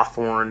now,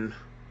 Hawthorne,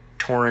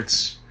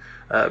 Torrance,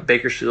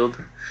 Bakersfield.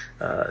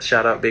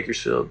 Shout out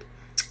Bakersfield.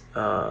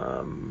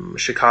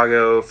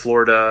 Chicago,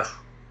 Florida.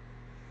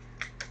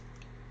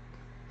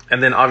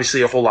 And then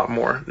obviously a whole lot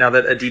more. Now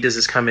that Adidas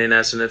has come in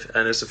as an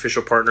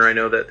official partner, I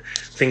know that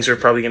things are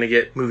probably going to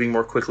get moving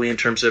more quickly in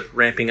terms of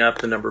ramping up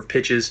the number of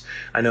pitches.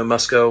 I know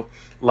Musco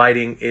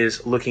Lighting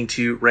is looking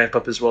to ramp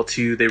up as well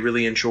too. They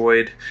really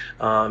enjoyed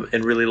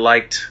and really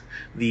liked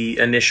the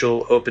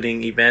initial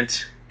opening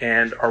event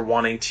and are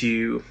wanting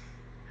to,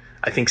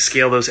 I think,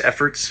 scale those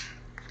efforts,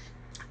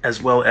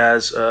 as well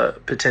as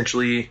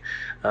potentially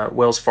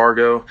Wells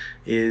Fargo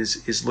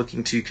is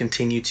looking to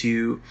continue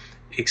to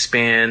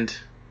expand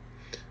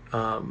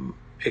on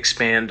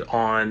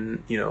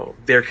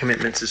their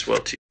commitments as well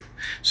too.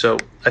 So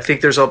I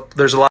think there's a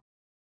lot of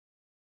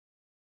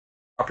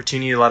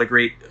opportunity, a lot of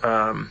great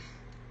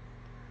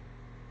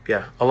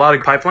a lot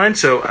of pipeline.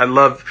 So I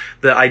love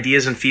the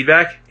ideas and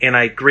feedback, and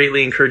I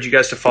greatly encourage you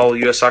guys to follow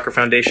U.S. Soccer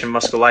Foundation,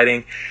 Musco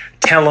Lighting.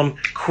 Tell them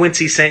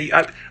Quincy sent you.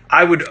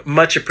 I would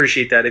much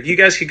appreciate that if you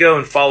guys could go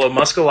and follow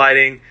Musco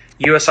Lighting,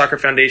 U.S. Soccer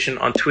Foundation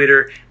on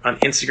Twitter, on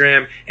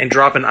Instagram, and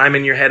drop an I'm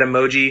in your head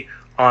emoji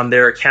on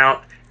their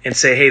account and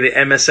say, hey, the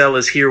MSL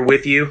is here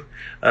with you.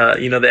 The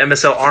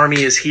MSL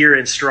Army is here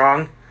and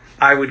strong.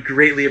 I would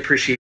greatly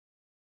appreciate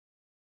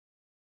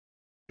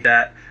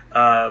that.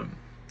 Our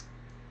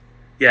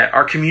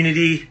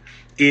community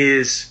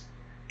is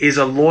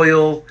a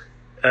loyal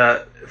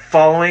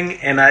following,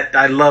 and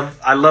I love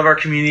our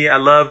community. I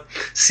love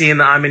seeing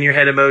the I'm in your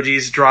head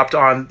emojis dropped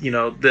on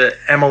the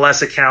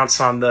MLS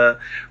accounts, on the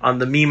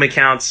meme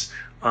accounts,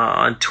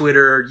 on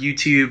Twitter,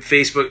 YouTube,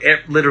 Facebook,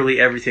 literally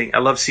everything. I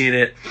love seeing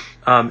it,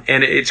 and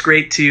it's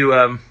great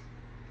to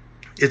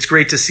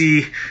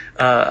see.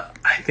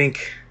 I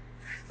think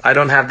I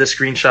don't have the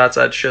screenshots.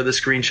 I'd show the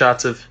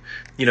screenshots of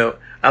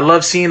I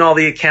love seeing all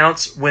the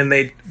accounts when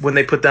they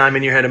put the I'm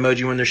in your head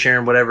emoji when they're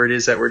sharing whatever it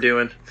is that we're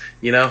doing.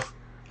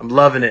 I'm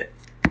loving it,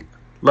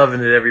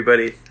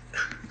 everybody.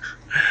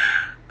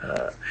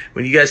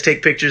 When you guys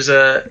take pictures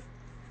of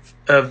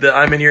the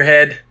I'm in your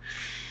head,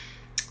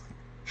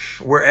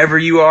 wherever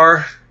you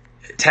are,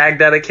 tag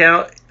that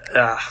account.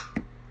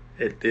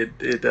 It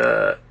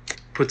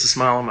puts a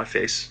smile on my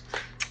face.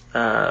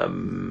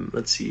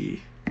 Let's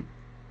see.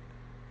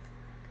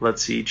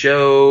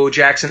 Joe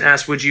Jackson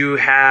asked, would you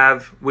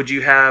have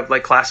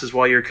like classes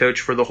while you're a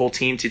coach for the whole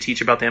team to teach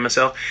about the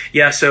MSL?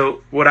 Yeah.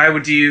 So what I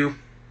would do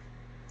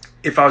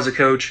if I was a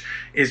coach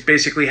is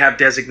basically have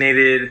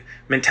designated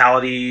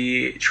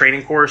mentality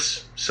training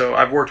course. So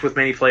I've worked with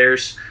many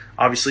players,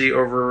 obviously,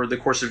 over the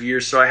course of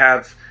years. So I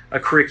have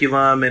a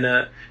curriculum and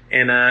a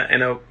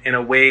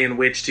way in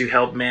which to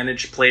help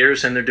manage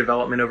players and their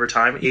development over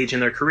time. Age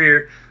in their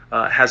career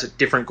has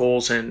different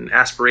goals and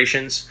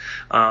aspirations,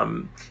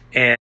 and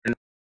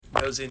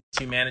goes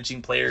into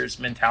managing players'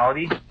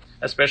 mentality,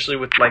 especially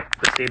with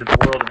like the state of the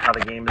world and how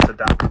the game is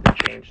adapted and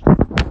changed.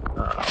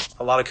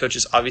 A lot of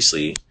coaches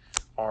obviously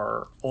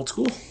are old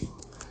school,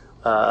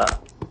 because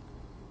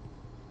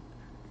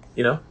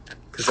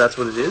that's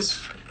what it is.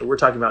 But we're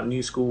talking about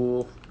new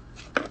school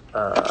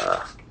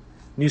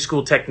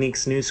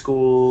techniques, new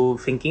school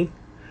thinking,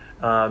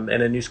 and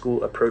a new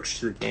school approach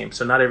to the game.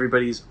 So not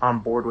everybody's on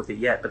board with it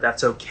yet, but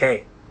that's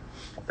okay.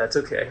 That's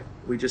okay.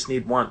 We just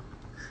need one.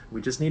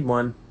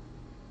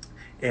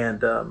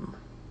 And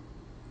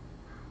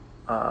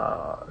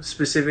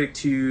specific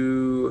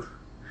to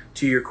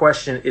your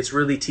question, it's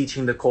really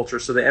teaching the culture.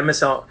 So the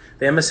MSL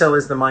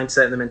is the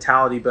mindset and the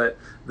mentality, but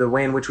the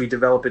way in which we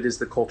develop it is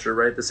the culture,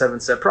 right? The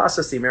 7-step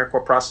process, the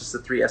AmeriCorps process, the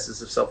 3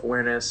 S's of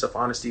self-awareness,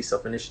 self-honesty,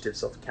 self-initiative,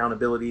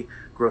 self-accountability,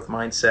 growth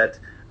mindset,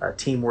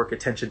 teamwork,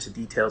 attention to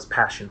details,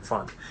 passion,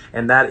 fun.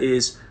 And that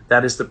is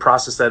the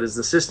process. That is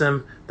the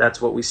system.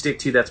 That's what we stick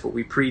to. That's what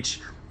we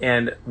preach.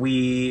 And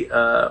we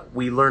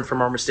learn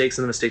from our mistakes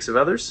and the mistakes of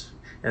others.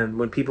 And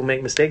when people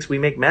make mistakes, we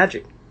make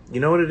magic.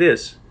 You know what it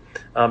is.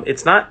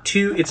 It's not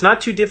too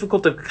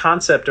difficult of a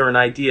concept or an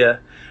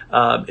idea.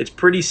 It's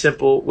pretty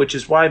simple, which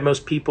is why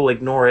most people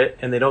ignore it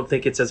and they don't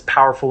think it's as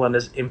powerful and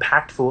as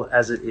impactful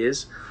as it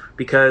is,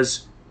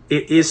 because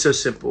it is so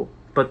simple.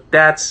 But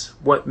that's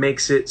what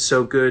makes it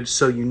so good,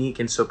 so unique,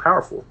 and so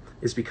powerful,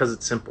 is because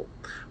it's simple.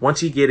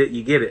 Once you get it,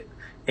 you get it.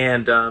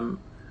 And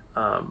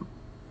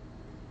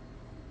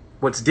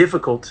what's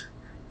difficult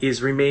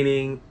is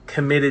remaining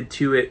committed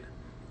to it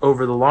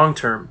over the long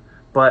term.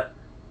 But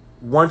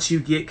once you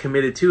get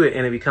committed to it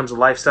and it becomes a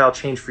lifestyle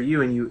change for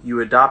you, and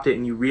you adopt it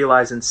and you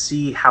realize and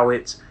see how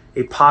it's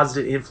a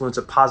positive influence,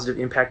 a positive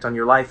impact on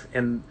your life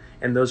and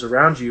those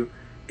around you,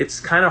 it's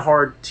kind of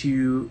hard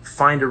to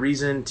find a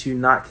reason to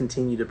not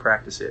continue to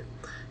practice it.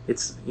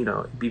 It's,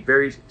 it'd be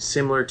very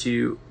similar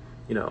to,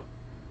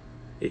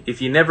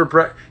 if you never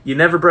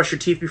brush your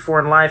teeth before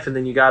in life, and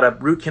then you got a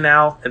root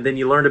canal, and then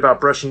you learned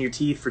about brushing your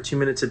teeth for 2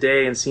 minutes a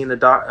day and seeing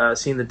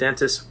the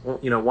dentist,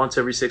 once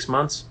every 6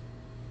 months.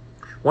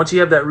 Once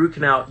you have that root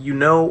canal, you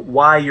know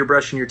why you're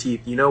brushing your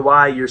teeth. You know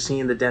why you're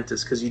seeing the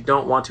dentist, because you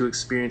don't want to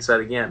experience that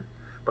again.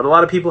 But a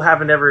lot of people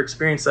haven't ever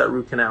experienced that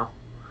root canal,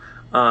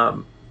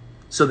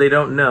 so they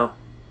don't know.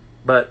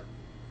 But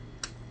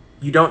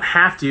you don't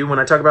have to, when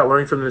I talk about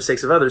learning from the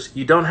mistakes of others,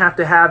 you don't have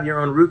to have your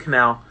own root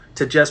canal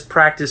to just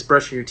practice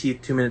brushing your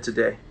teeth 2 minutes a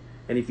day.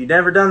 And if you've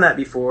never done that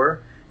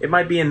before, it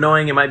might be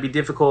annoying, it might be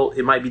difficult,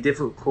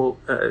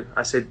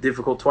 I said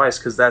difficult twice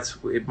because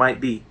it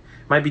might be.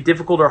 It might be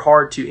difficult or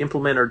hard to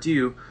implement or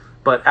do,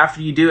 but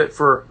after you do it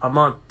for a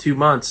month, 2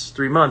 months,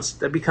 3 months,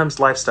 that becomes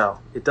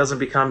lifestyle. It doesn't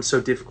become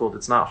so difficult,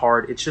 it's not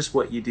hard, it's just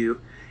what you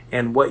do.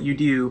 And what you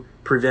do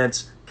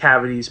prevents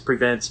cavities,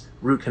 prevents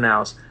root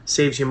canals,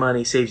 saves you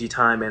money, saves you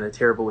time, and a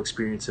terrible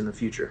experience in the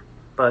future.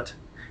 But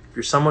if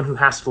you're someone who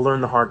has to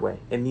learn the hard way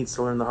and needs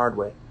to learn the hard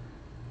way,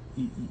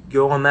 you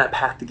go on that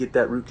path to get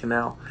that root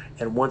canal.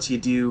 And once you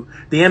do,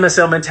 the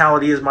MSL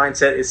mentality is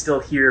mindset is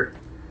still here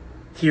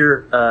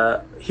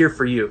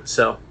for you.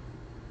 So,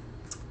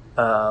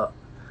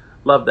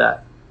 love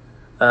that.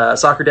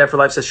 Soccer Dad for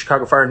Life says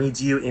Chicago Fire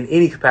needs you in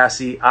any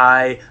capacity.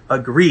 I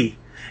agree,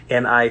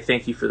 and I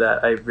thank you for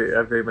that. I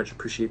very much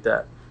appreciate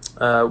that.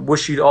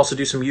 Wish you'd also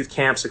do some youth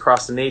camps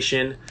across the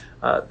nation.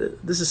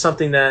 This is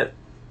something that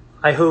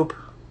I hope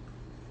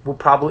I'll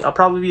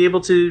probably be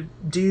able to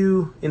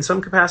do in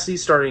some capacity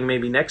starting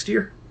maybe next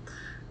year.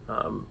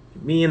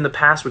 Me in the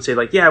past would say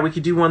we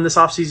could do one this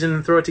off season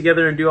and throw it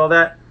together and do all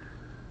that.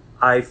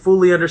 I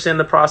fully understand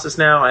the process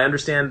now. I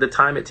understand the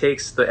time it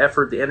takes, the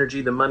effort, the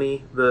energy, the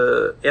money,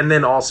 and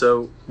then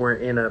also we're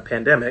in a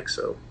pandemic,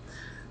 so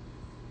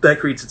that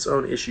creates its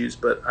own issues.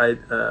 But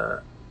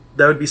that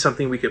would be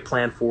something we could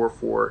plan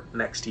for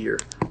next year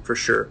for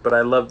sure. But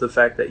I love the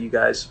fact that you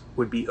guys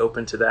would be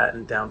open to that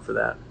and down for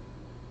that.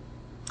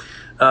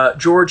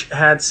 George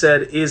had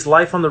said, is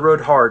life on the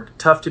road hard?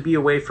 Tough to be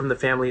away from the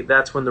family.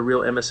 That's when the real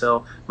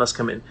MSL must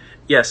come in.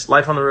 Yes,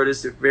 life on the road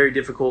is very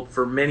difficult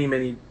for many,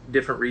 many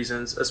different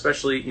reasons,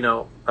 especially,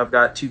 I've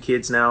got 2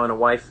 kids now and a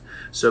wife,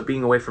 so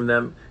being away from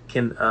them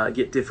can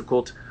get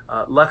difficult.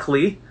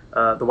 Luckily,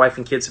 the wife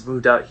and kids have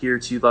moved out here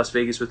to Las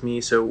Vegas with me,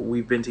 so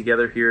we've been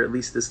together here at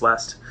least this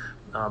last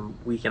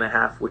week and a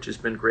half, which has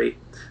been great,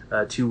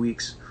 2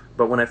 weeks.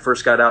 But when I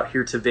first got out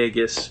here to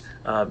Vegas,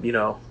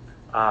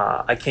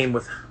 I came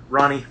with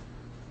Ronnie,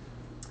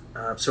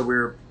 so we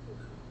were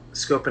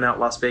scoping out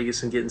Las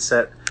Vegas and getting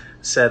set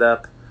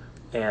up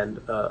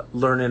and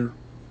learning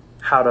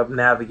how to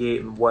navigate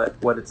and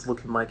what it's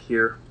looking like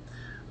here.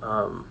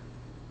 But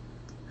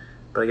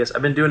I guess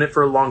I've been doing it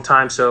for a long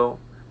time, so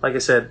like I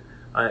said,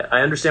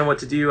 I understand what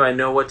to do, I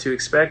know what to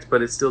expect,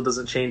 but it still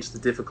doesn't change the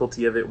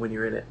difficulty of it when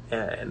you're in it,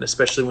 and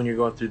especially when you're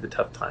going through the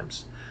tough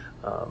times.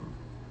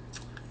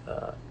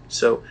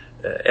 So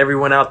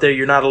everyone out there,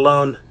 you're not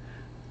alone.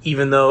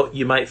 Even though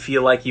you might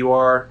feel like you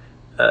are,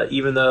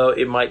 even though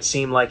it might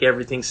seem like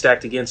everything's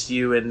stacked against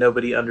you and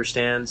nobody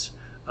understands,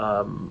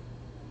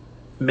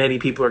 many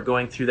people are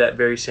going through that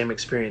very same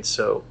experience.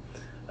 So,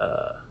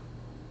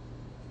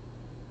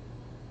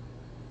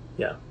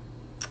 yeah,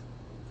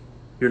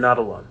 you're not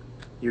alone.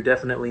 You're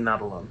definitely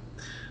not alone.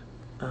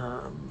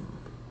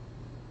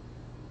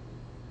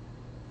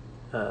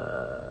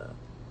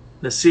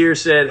 Nasir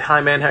said,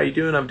 hi man, how you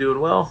doing? I'm doing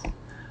well.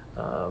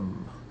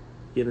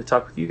 Getting to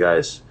talk with you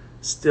guys.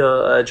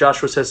 Still,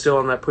 Joshua says still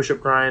on that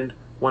push-up grind,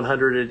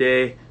 100 a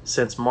day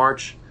since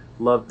March.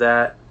 Love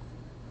that.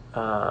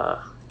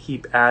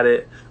 Keep at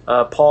it.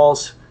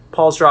 Paul's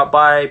dropped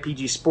by.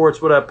 PG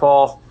Sports. What up,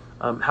 Paul?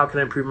 How can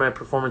I improve my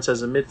performance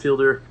as a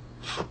midfielder?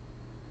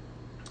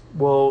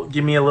 Well,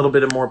 give me a little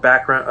bit of more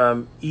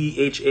background.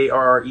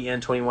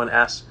 EHARREN21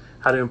 asks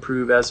how to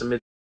improve as a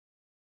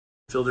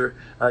midfielder.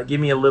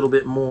 Give me a little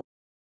bit more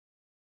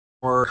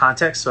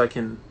context so I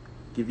can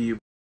give you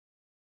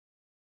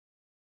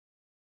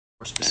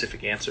more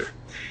specific answer.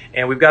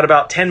 And we've got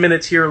about 10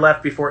 minutes here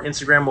left before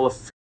Instagram will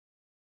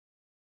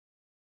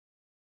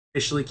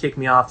officially kick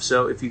me off.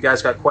 So if you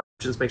guys got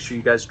questions, make sure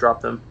you guys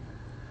drop them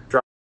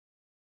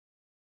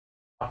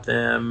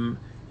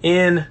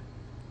in.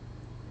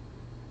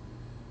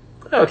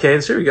 Okay,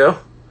 so here we go.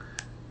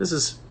 This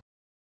is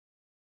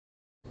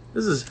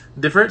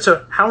different.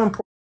 So how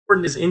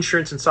important is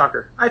insurance in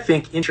soccer? I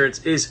think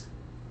insurance is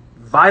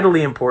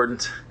vitally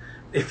important.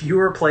 If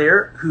you're a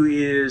player who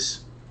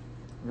is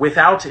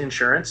without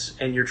insurance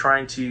and you're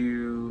trying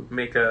to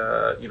make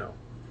a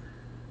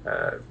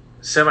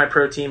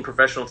semi-pro team,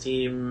 professional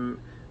team,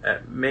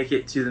 make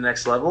it to the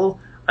next level,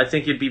 I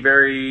think it'd be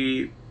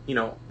very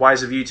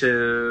wise of you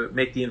to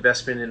make the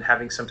investment in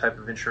having some type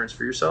of insurance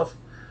for yourself.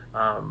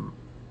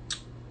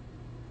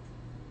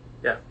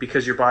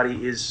 Because your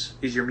body is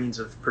your means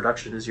of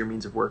production, is your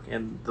means of work,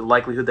 and the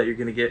likelihood that you're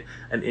going to get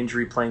an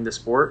injury playing the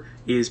sport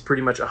is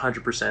pretty much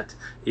 100%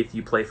 if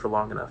you play for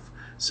long enough.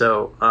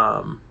 So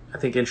I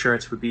think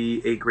insurance would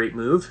be a great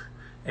move.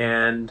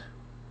 And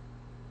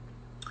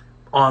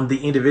on the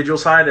individual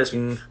side, as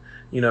in,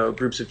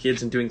 groups of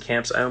kids and doing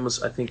camps,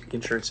 I think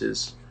insurance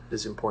is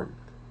important.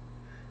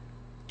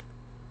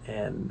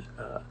 And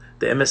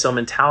the MSL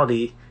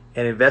mentality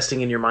and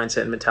investing in your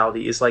mindset and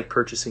mentality is like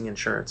purchasing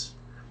insurance.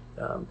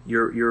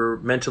 You're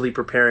mentally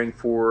preparing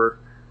for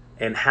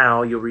and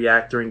how you'll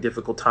react during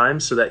difficult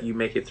times so that you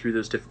make it through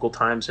those difficult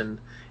times and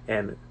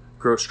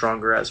grow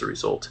stronger as a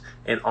result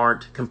and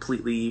aren't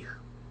completely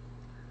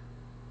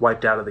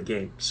wiped out of the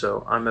game.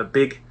 So I'm a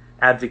big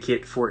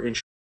advocate for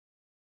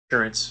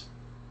insurance.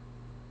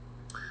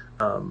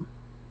 But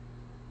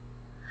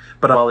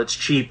while it's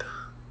cheap,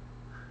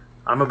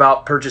 I'm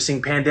about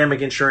purchasing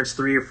pandemic insurance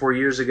 3 or 4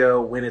 years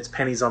ago when it's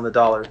pennies on the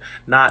dollar,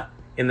 not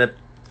in the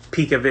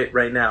peak of it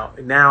right now.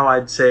 Now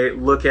I'd say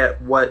look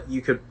at what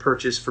you could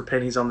purchase for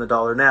pennies on the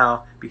dollar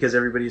now, because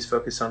everybody's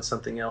focused on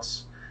something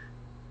else.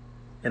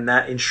 And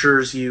that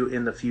insures you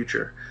in the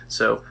future.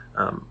 So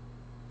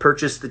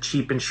purchase the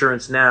cheap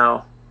insurance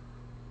now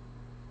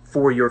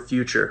for your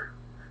future.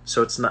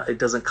 So it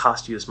doesn't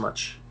cost you as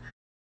much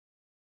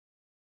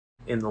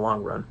in the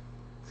long run.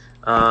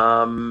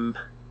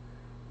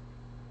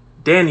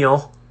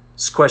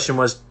 Daniel's question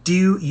was,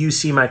 do you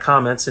see my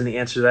comments? And the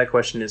answer to that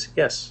question is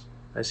yes,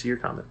 I see your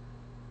comment.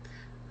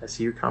 I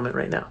see your comment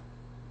right now.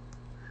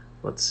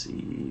 Let's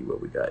see what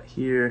we got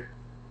here.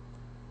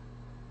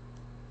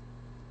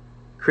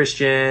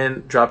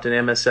 Christian dropped an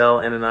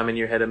MSL and an I'm in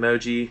your head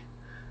emoji.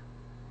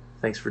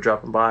 Thanks for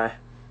dropping by.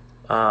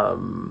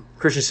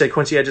 Christian said,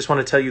 Quincy, I just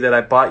want to tell you that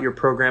I bought your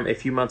program a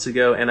few months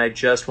ago, and I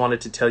just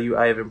wanted to tell you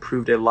I have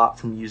improved a lot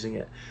from using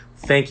it.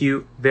 Thank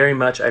you very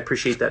much. I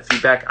appreciate that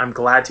feedback. I'm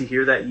glad to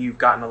hear that you've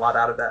gotten a lot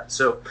out of that.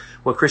 So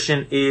what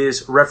Christian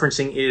is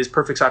referencing is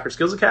Perfect Soccer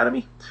Skills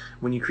Academy.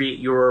 When you create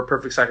your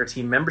Perfect Soccer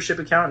Team membership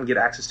account and get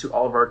access to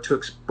all of our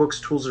books,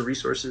 tools, and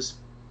resources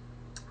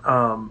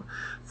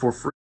for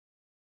free,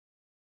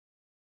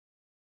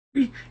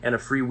 and a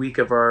free week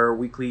of our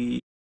weekly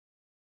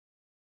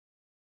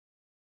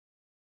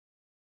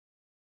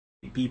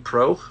Be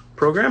Pro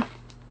program.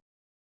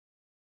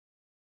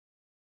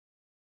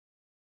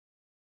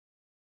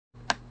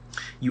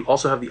 You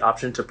also have the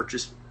option to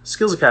purchase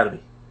Skills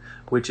Academy,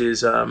 which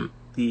is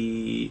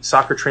the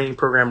soccer training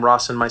program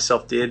Ross and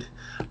myself did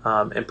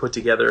and put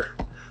together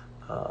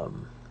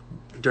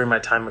during my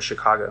time with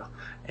Chicago.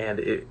 And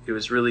it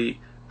was really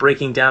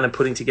breaking down and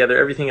putting together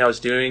everything I was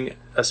doing,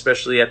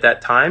 especially at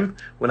that time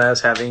when I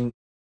was having,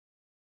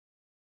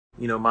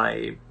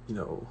 my,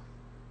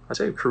 I'd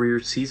say career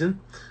season,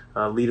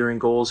 leader in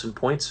goals and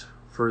points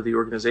for the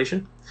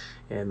organization.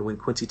 And when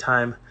Quincy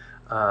Time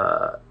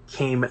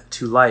came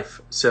to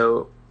life.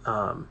 So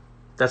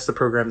that's the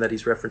program that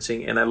he's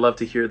referencing, and I love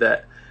to hear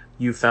that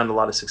you found a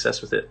lot of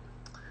success with it.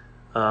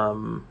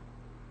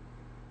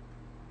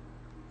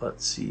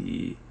 Let's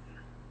see.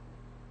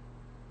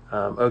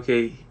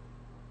 Okay.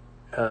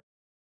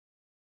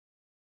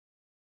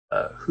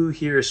 Who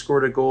here has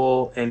scored a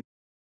goal and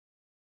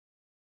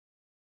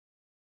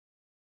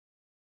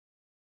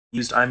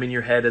used I'm in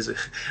your head as a...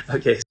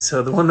 Okay,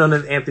 so the one known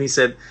as Anthony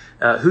said,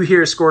 who here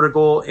has scored a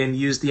goal and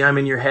used the I'm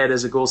in your head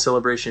as a goal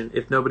celebration?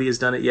 If nobody has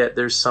done it yet,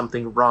 there's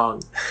something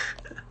wrong.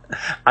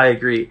 I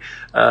agree.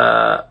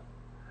 Live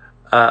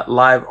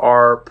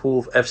our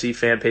Pool FC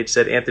fan page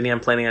said, Anthony, I'm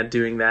planning on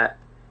doing that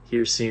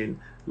here soon.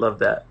 Love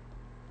that.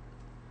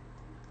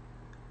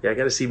 Yeah, I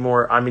got to see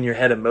more I'm in your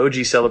head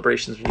emoji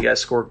celebrations when you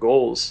guys score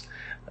goals.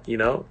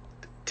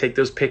 Take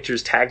those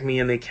pictures, tag me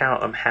in the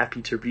account. I'm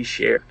happy to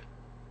reshare.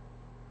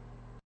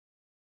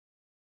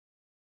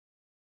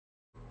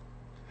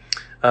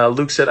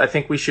 Luke said, I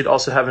think we should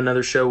also have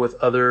another show with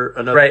another.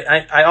 Right.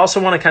 I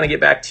also want to kind of get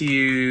back to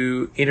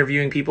you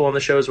interviewing people on the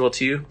show as well,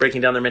 too,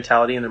 breaking down their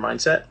mentality and their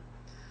mindset.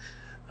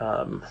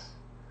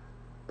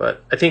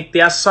 But I think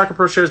the Ask the Soccer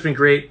Pro show has been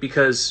great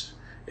because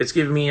it's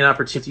given me an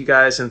opportunity to you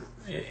guys and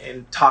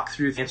talk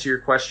through, answer your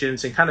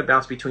questions, and kind of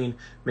bounce between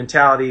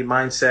mentality,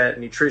 mindset,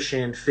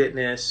 nutrition,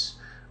 fitness,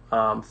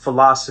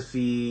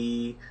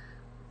 philosophy,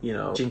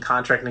 in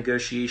contract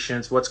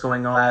negotiations, what's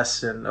going on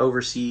and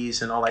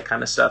overseas and all that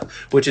kind of stuff,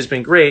 which has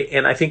been great.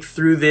 And I think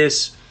through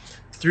this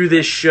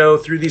show,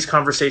 through these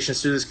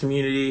conversations, through this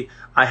community,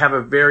 I have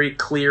a very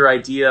clear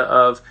idea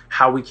of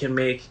how we can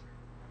make,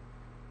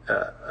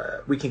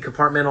 we can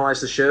compartmentalize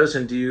the shows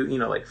and do,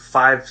 like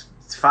five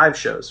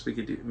shows. We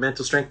could do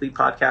Mental Strength League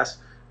podcast,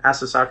 Ask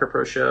the Soccer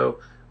Pro show,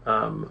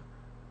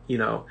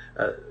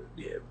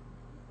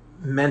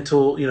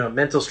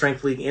 mental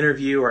strength league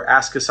interview, or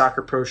Ask a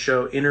Soccer Pro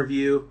show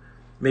interview.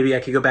 Maybe I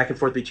could go back and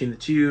forth between the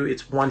two.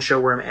 It's one show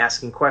where I'm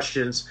asking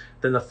questions.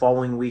 Then the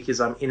following week is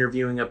I'm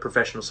interviewing a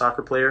professional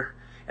soccer player,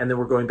 and then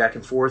we're going back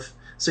and forth.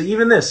 So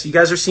even this, you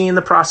guys are seeing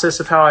the process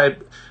of how I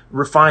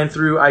refine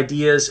through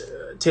ideas,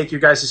 take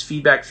your guys'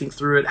 feedback, think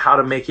through it, how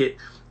to make it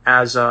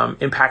as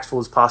impactful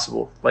as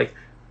possible. Like,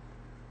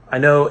 I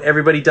know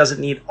everybody doesn't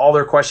need all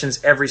their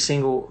questions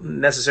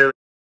necessarily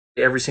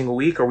every single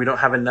week, or we don't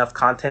have enough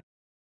content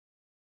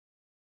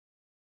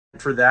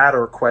for that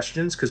or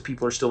questions because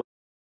people are still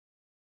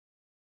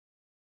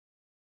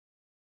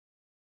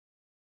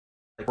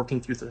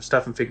working through the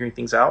stuff and figuring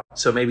things out.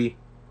 So maybe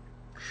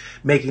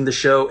making the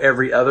show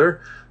every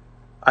other.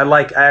 I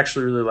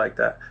actually really like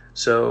that.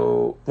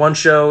 So one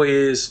show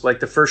is like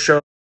the first show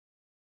of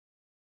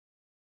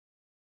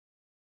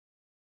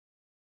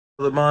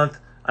the month.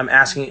 I'm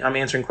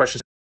answering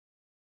questions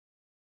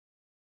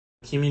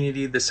in the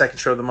community. The second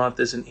show of the month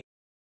is an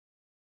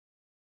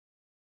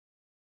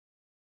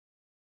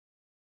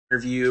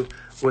interview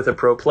with a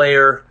pro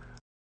player.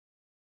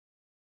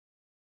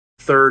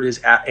 Third is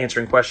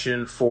answering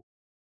question. Fourth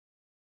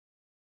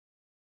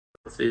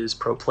is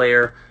pro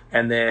player.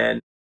 And then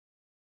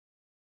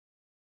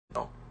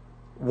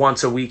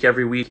once a week,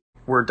 every week,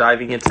 we're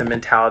diving into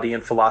mentality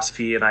and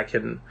philosophy, and I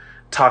can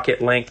talk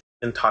at length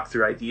and talk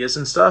through ideas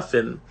and stuff,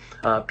 and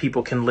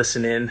people can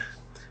listen in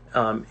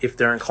if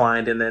they're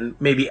inclined, and then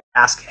maybe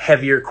ask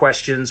heavier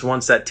questions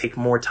ones that take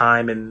more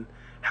time and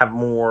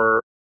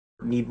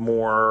need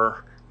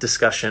more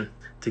discussion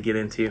to get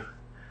into.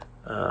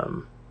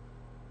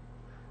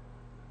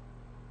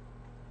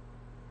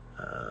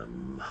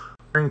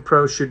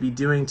 Pro should be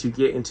doing to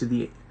get into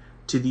the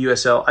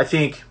USL. I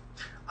think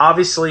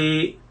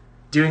obviously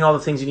doing all the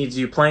things you need to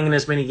do, playing in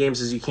as many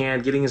games as you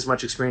can, getting as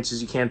much experience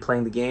as you can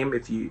playing the game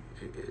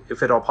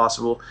if at all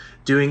possible,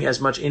 doing as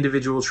much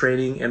individual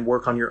training and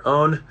work on your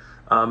own.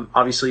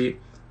 Obviously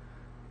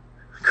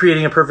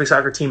creating a Perfect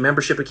Soccer Team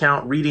membership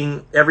account,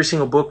 reading every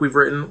single book we've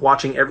written,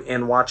 watching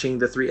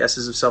the 3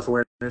 S's of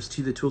self-awareness,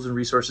 to the tools and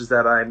resources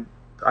that I'm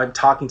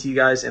talking to you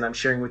guys and I'm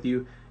sharing with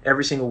you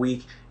every single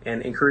week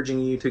and encouraging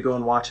you to go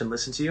and watch and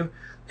listen to,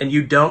 and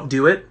you don't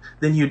do it,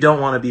 then you don't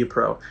want to be a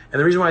pro. And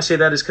the reason why I say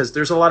that is because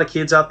there's a lot of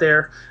kids out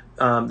there,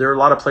 there are a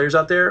lot of players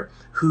out there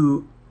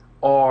who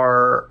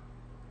are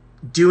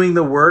doing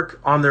the work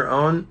on their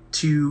own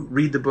to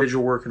read the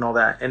visual work and all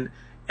that, and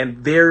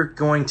they're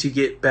going to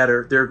get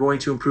better. They're going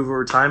to improve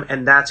over time,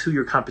 and that's who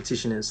your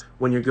competition is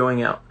when you're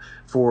going out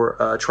for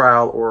a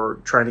trial or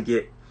trying to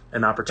get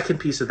an opportunity. Second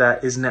piece of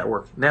that is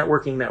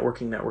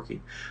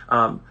networking.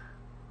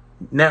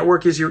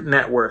 Network is your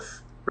net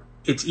worth.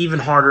 It's even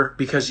harder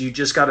because you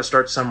just got to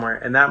start somewhere,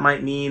 and that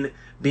might mean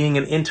being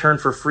an intern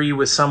for free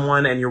with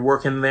someone and you're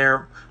working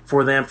there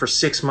for them for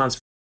 6 months,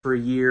 for a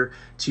year,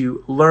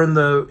 to learn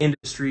the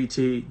industry,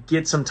 to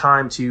get some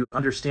time to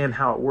understand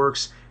how it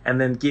works,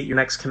 and then get your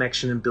next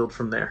connection and build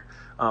from there.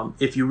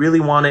 If you really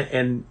want it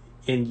and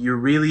you're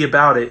really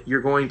about it,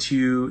 you're going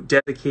to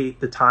dedicate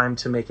the time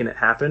to making it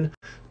happen,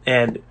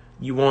 and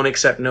you won't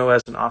accept no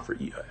as an offer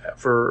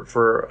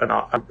for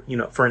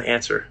an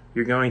answer.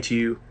 You're going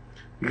to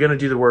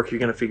do the work. You're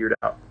going to figure it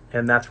out,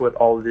 and that's what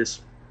all these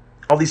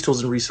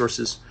tools and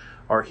resources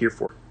are here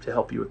for, to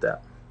help you with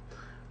that.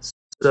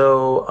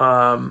 So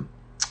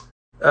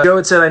Joe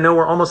had said, I know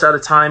we're almost out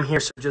of time here,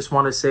 so just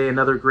want to say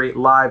another great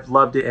live.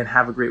 Loved it, and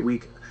have a great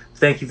week.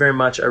 Thank you very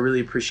much. I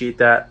really appreciate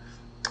that.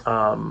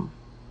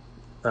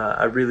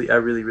 I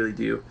really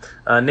do.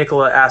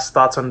 Nicola asked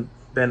thoughts on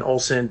Ben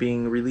Olsen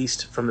being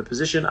released from the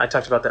position. I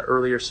talked about that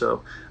earlier,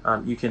 so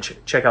you can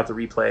check out the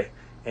replay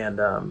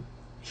and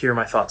hear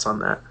my thoughts on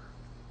that.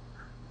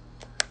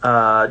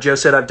 Joe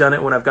said, I've done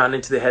it when I've gotten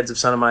into the heads of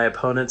some of my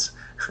opponents.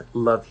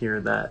 Love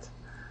hearing that.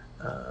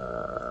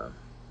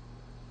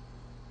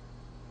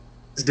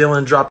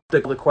 Dylan dropped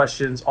all the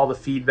questions, all the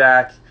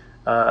feedback.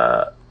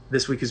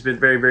 This week has been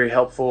very, very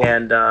helpful.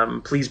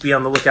 And please be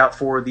on the lookout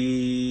for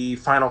the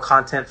final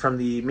content from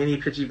the mini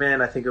pitch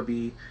event. I think it'll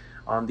be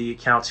on the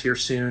accounts here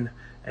soon.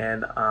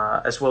 And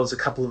as well as a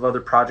couple of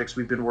other projects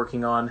we've been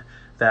working on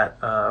that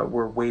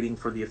we're waiting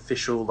for the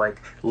official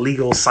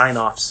legal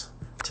sign-offs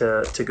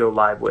to go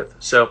live with.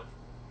 So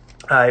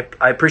I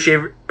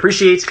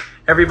appreciate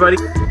everybody.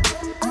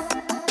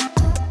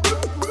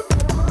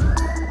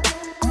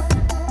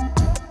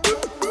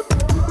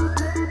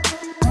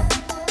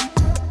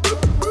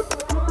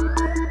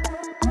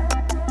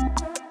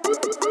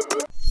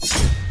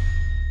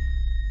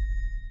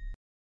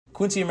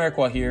 Quincy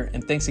Amarikwa here,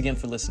 and thanks again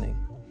for listening.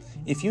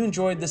 If you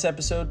enjoyed this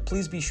episode,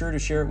 please be sure to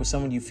share it with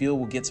someone you feel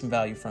will get some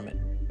value from it.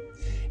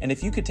 And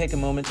if you could take a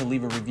moment to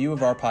leave a review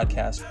of our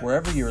podcast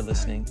wherever you are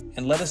listening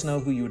and let us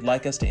know who you would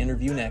like us to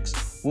interview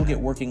next, we'll get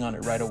working on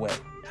it right away.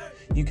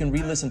 You can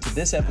re-listen to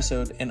this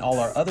episode and all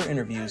our other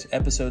interviews,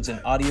 episodes, and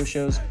audio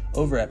shows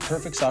over at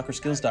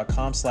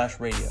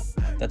perfectsoccerskills.com/radio.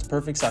 That's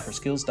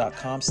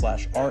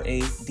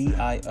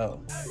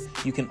perfectsoccerskills.com/RADIO.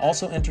 You can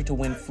also enter to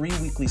win free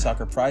weekly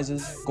soccer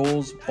prizes,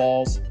 goals,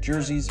 balls,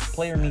 jerseys,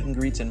 player meet and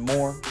greets, and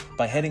more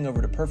by heading over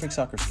to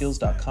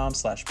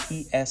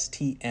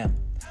perfectsoccerskills.com/PSTM.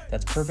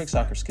 That's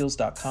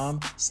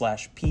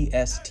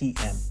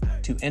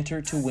perfectsoccerskills.com/PSTM to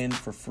enter to win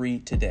for free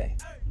today.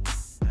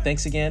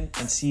 Thanks again,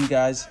 and see you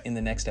guys in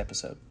the next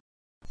episode.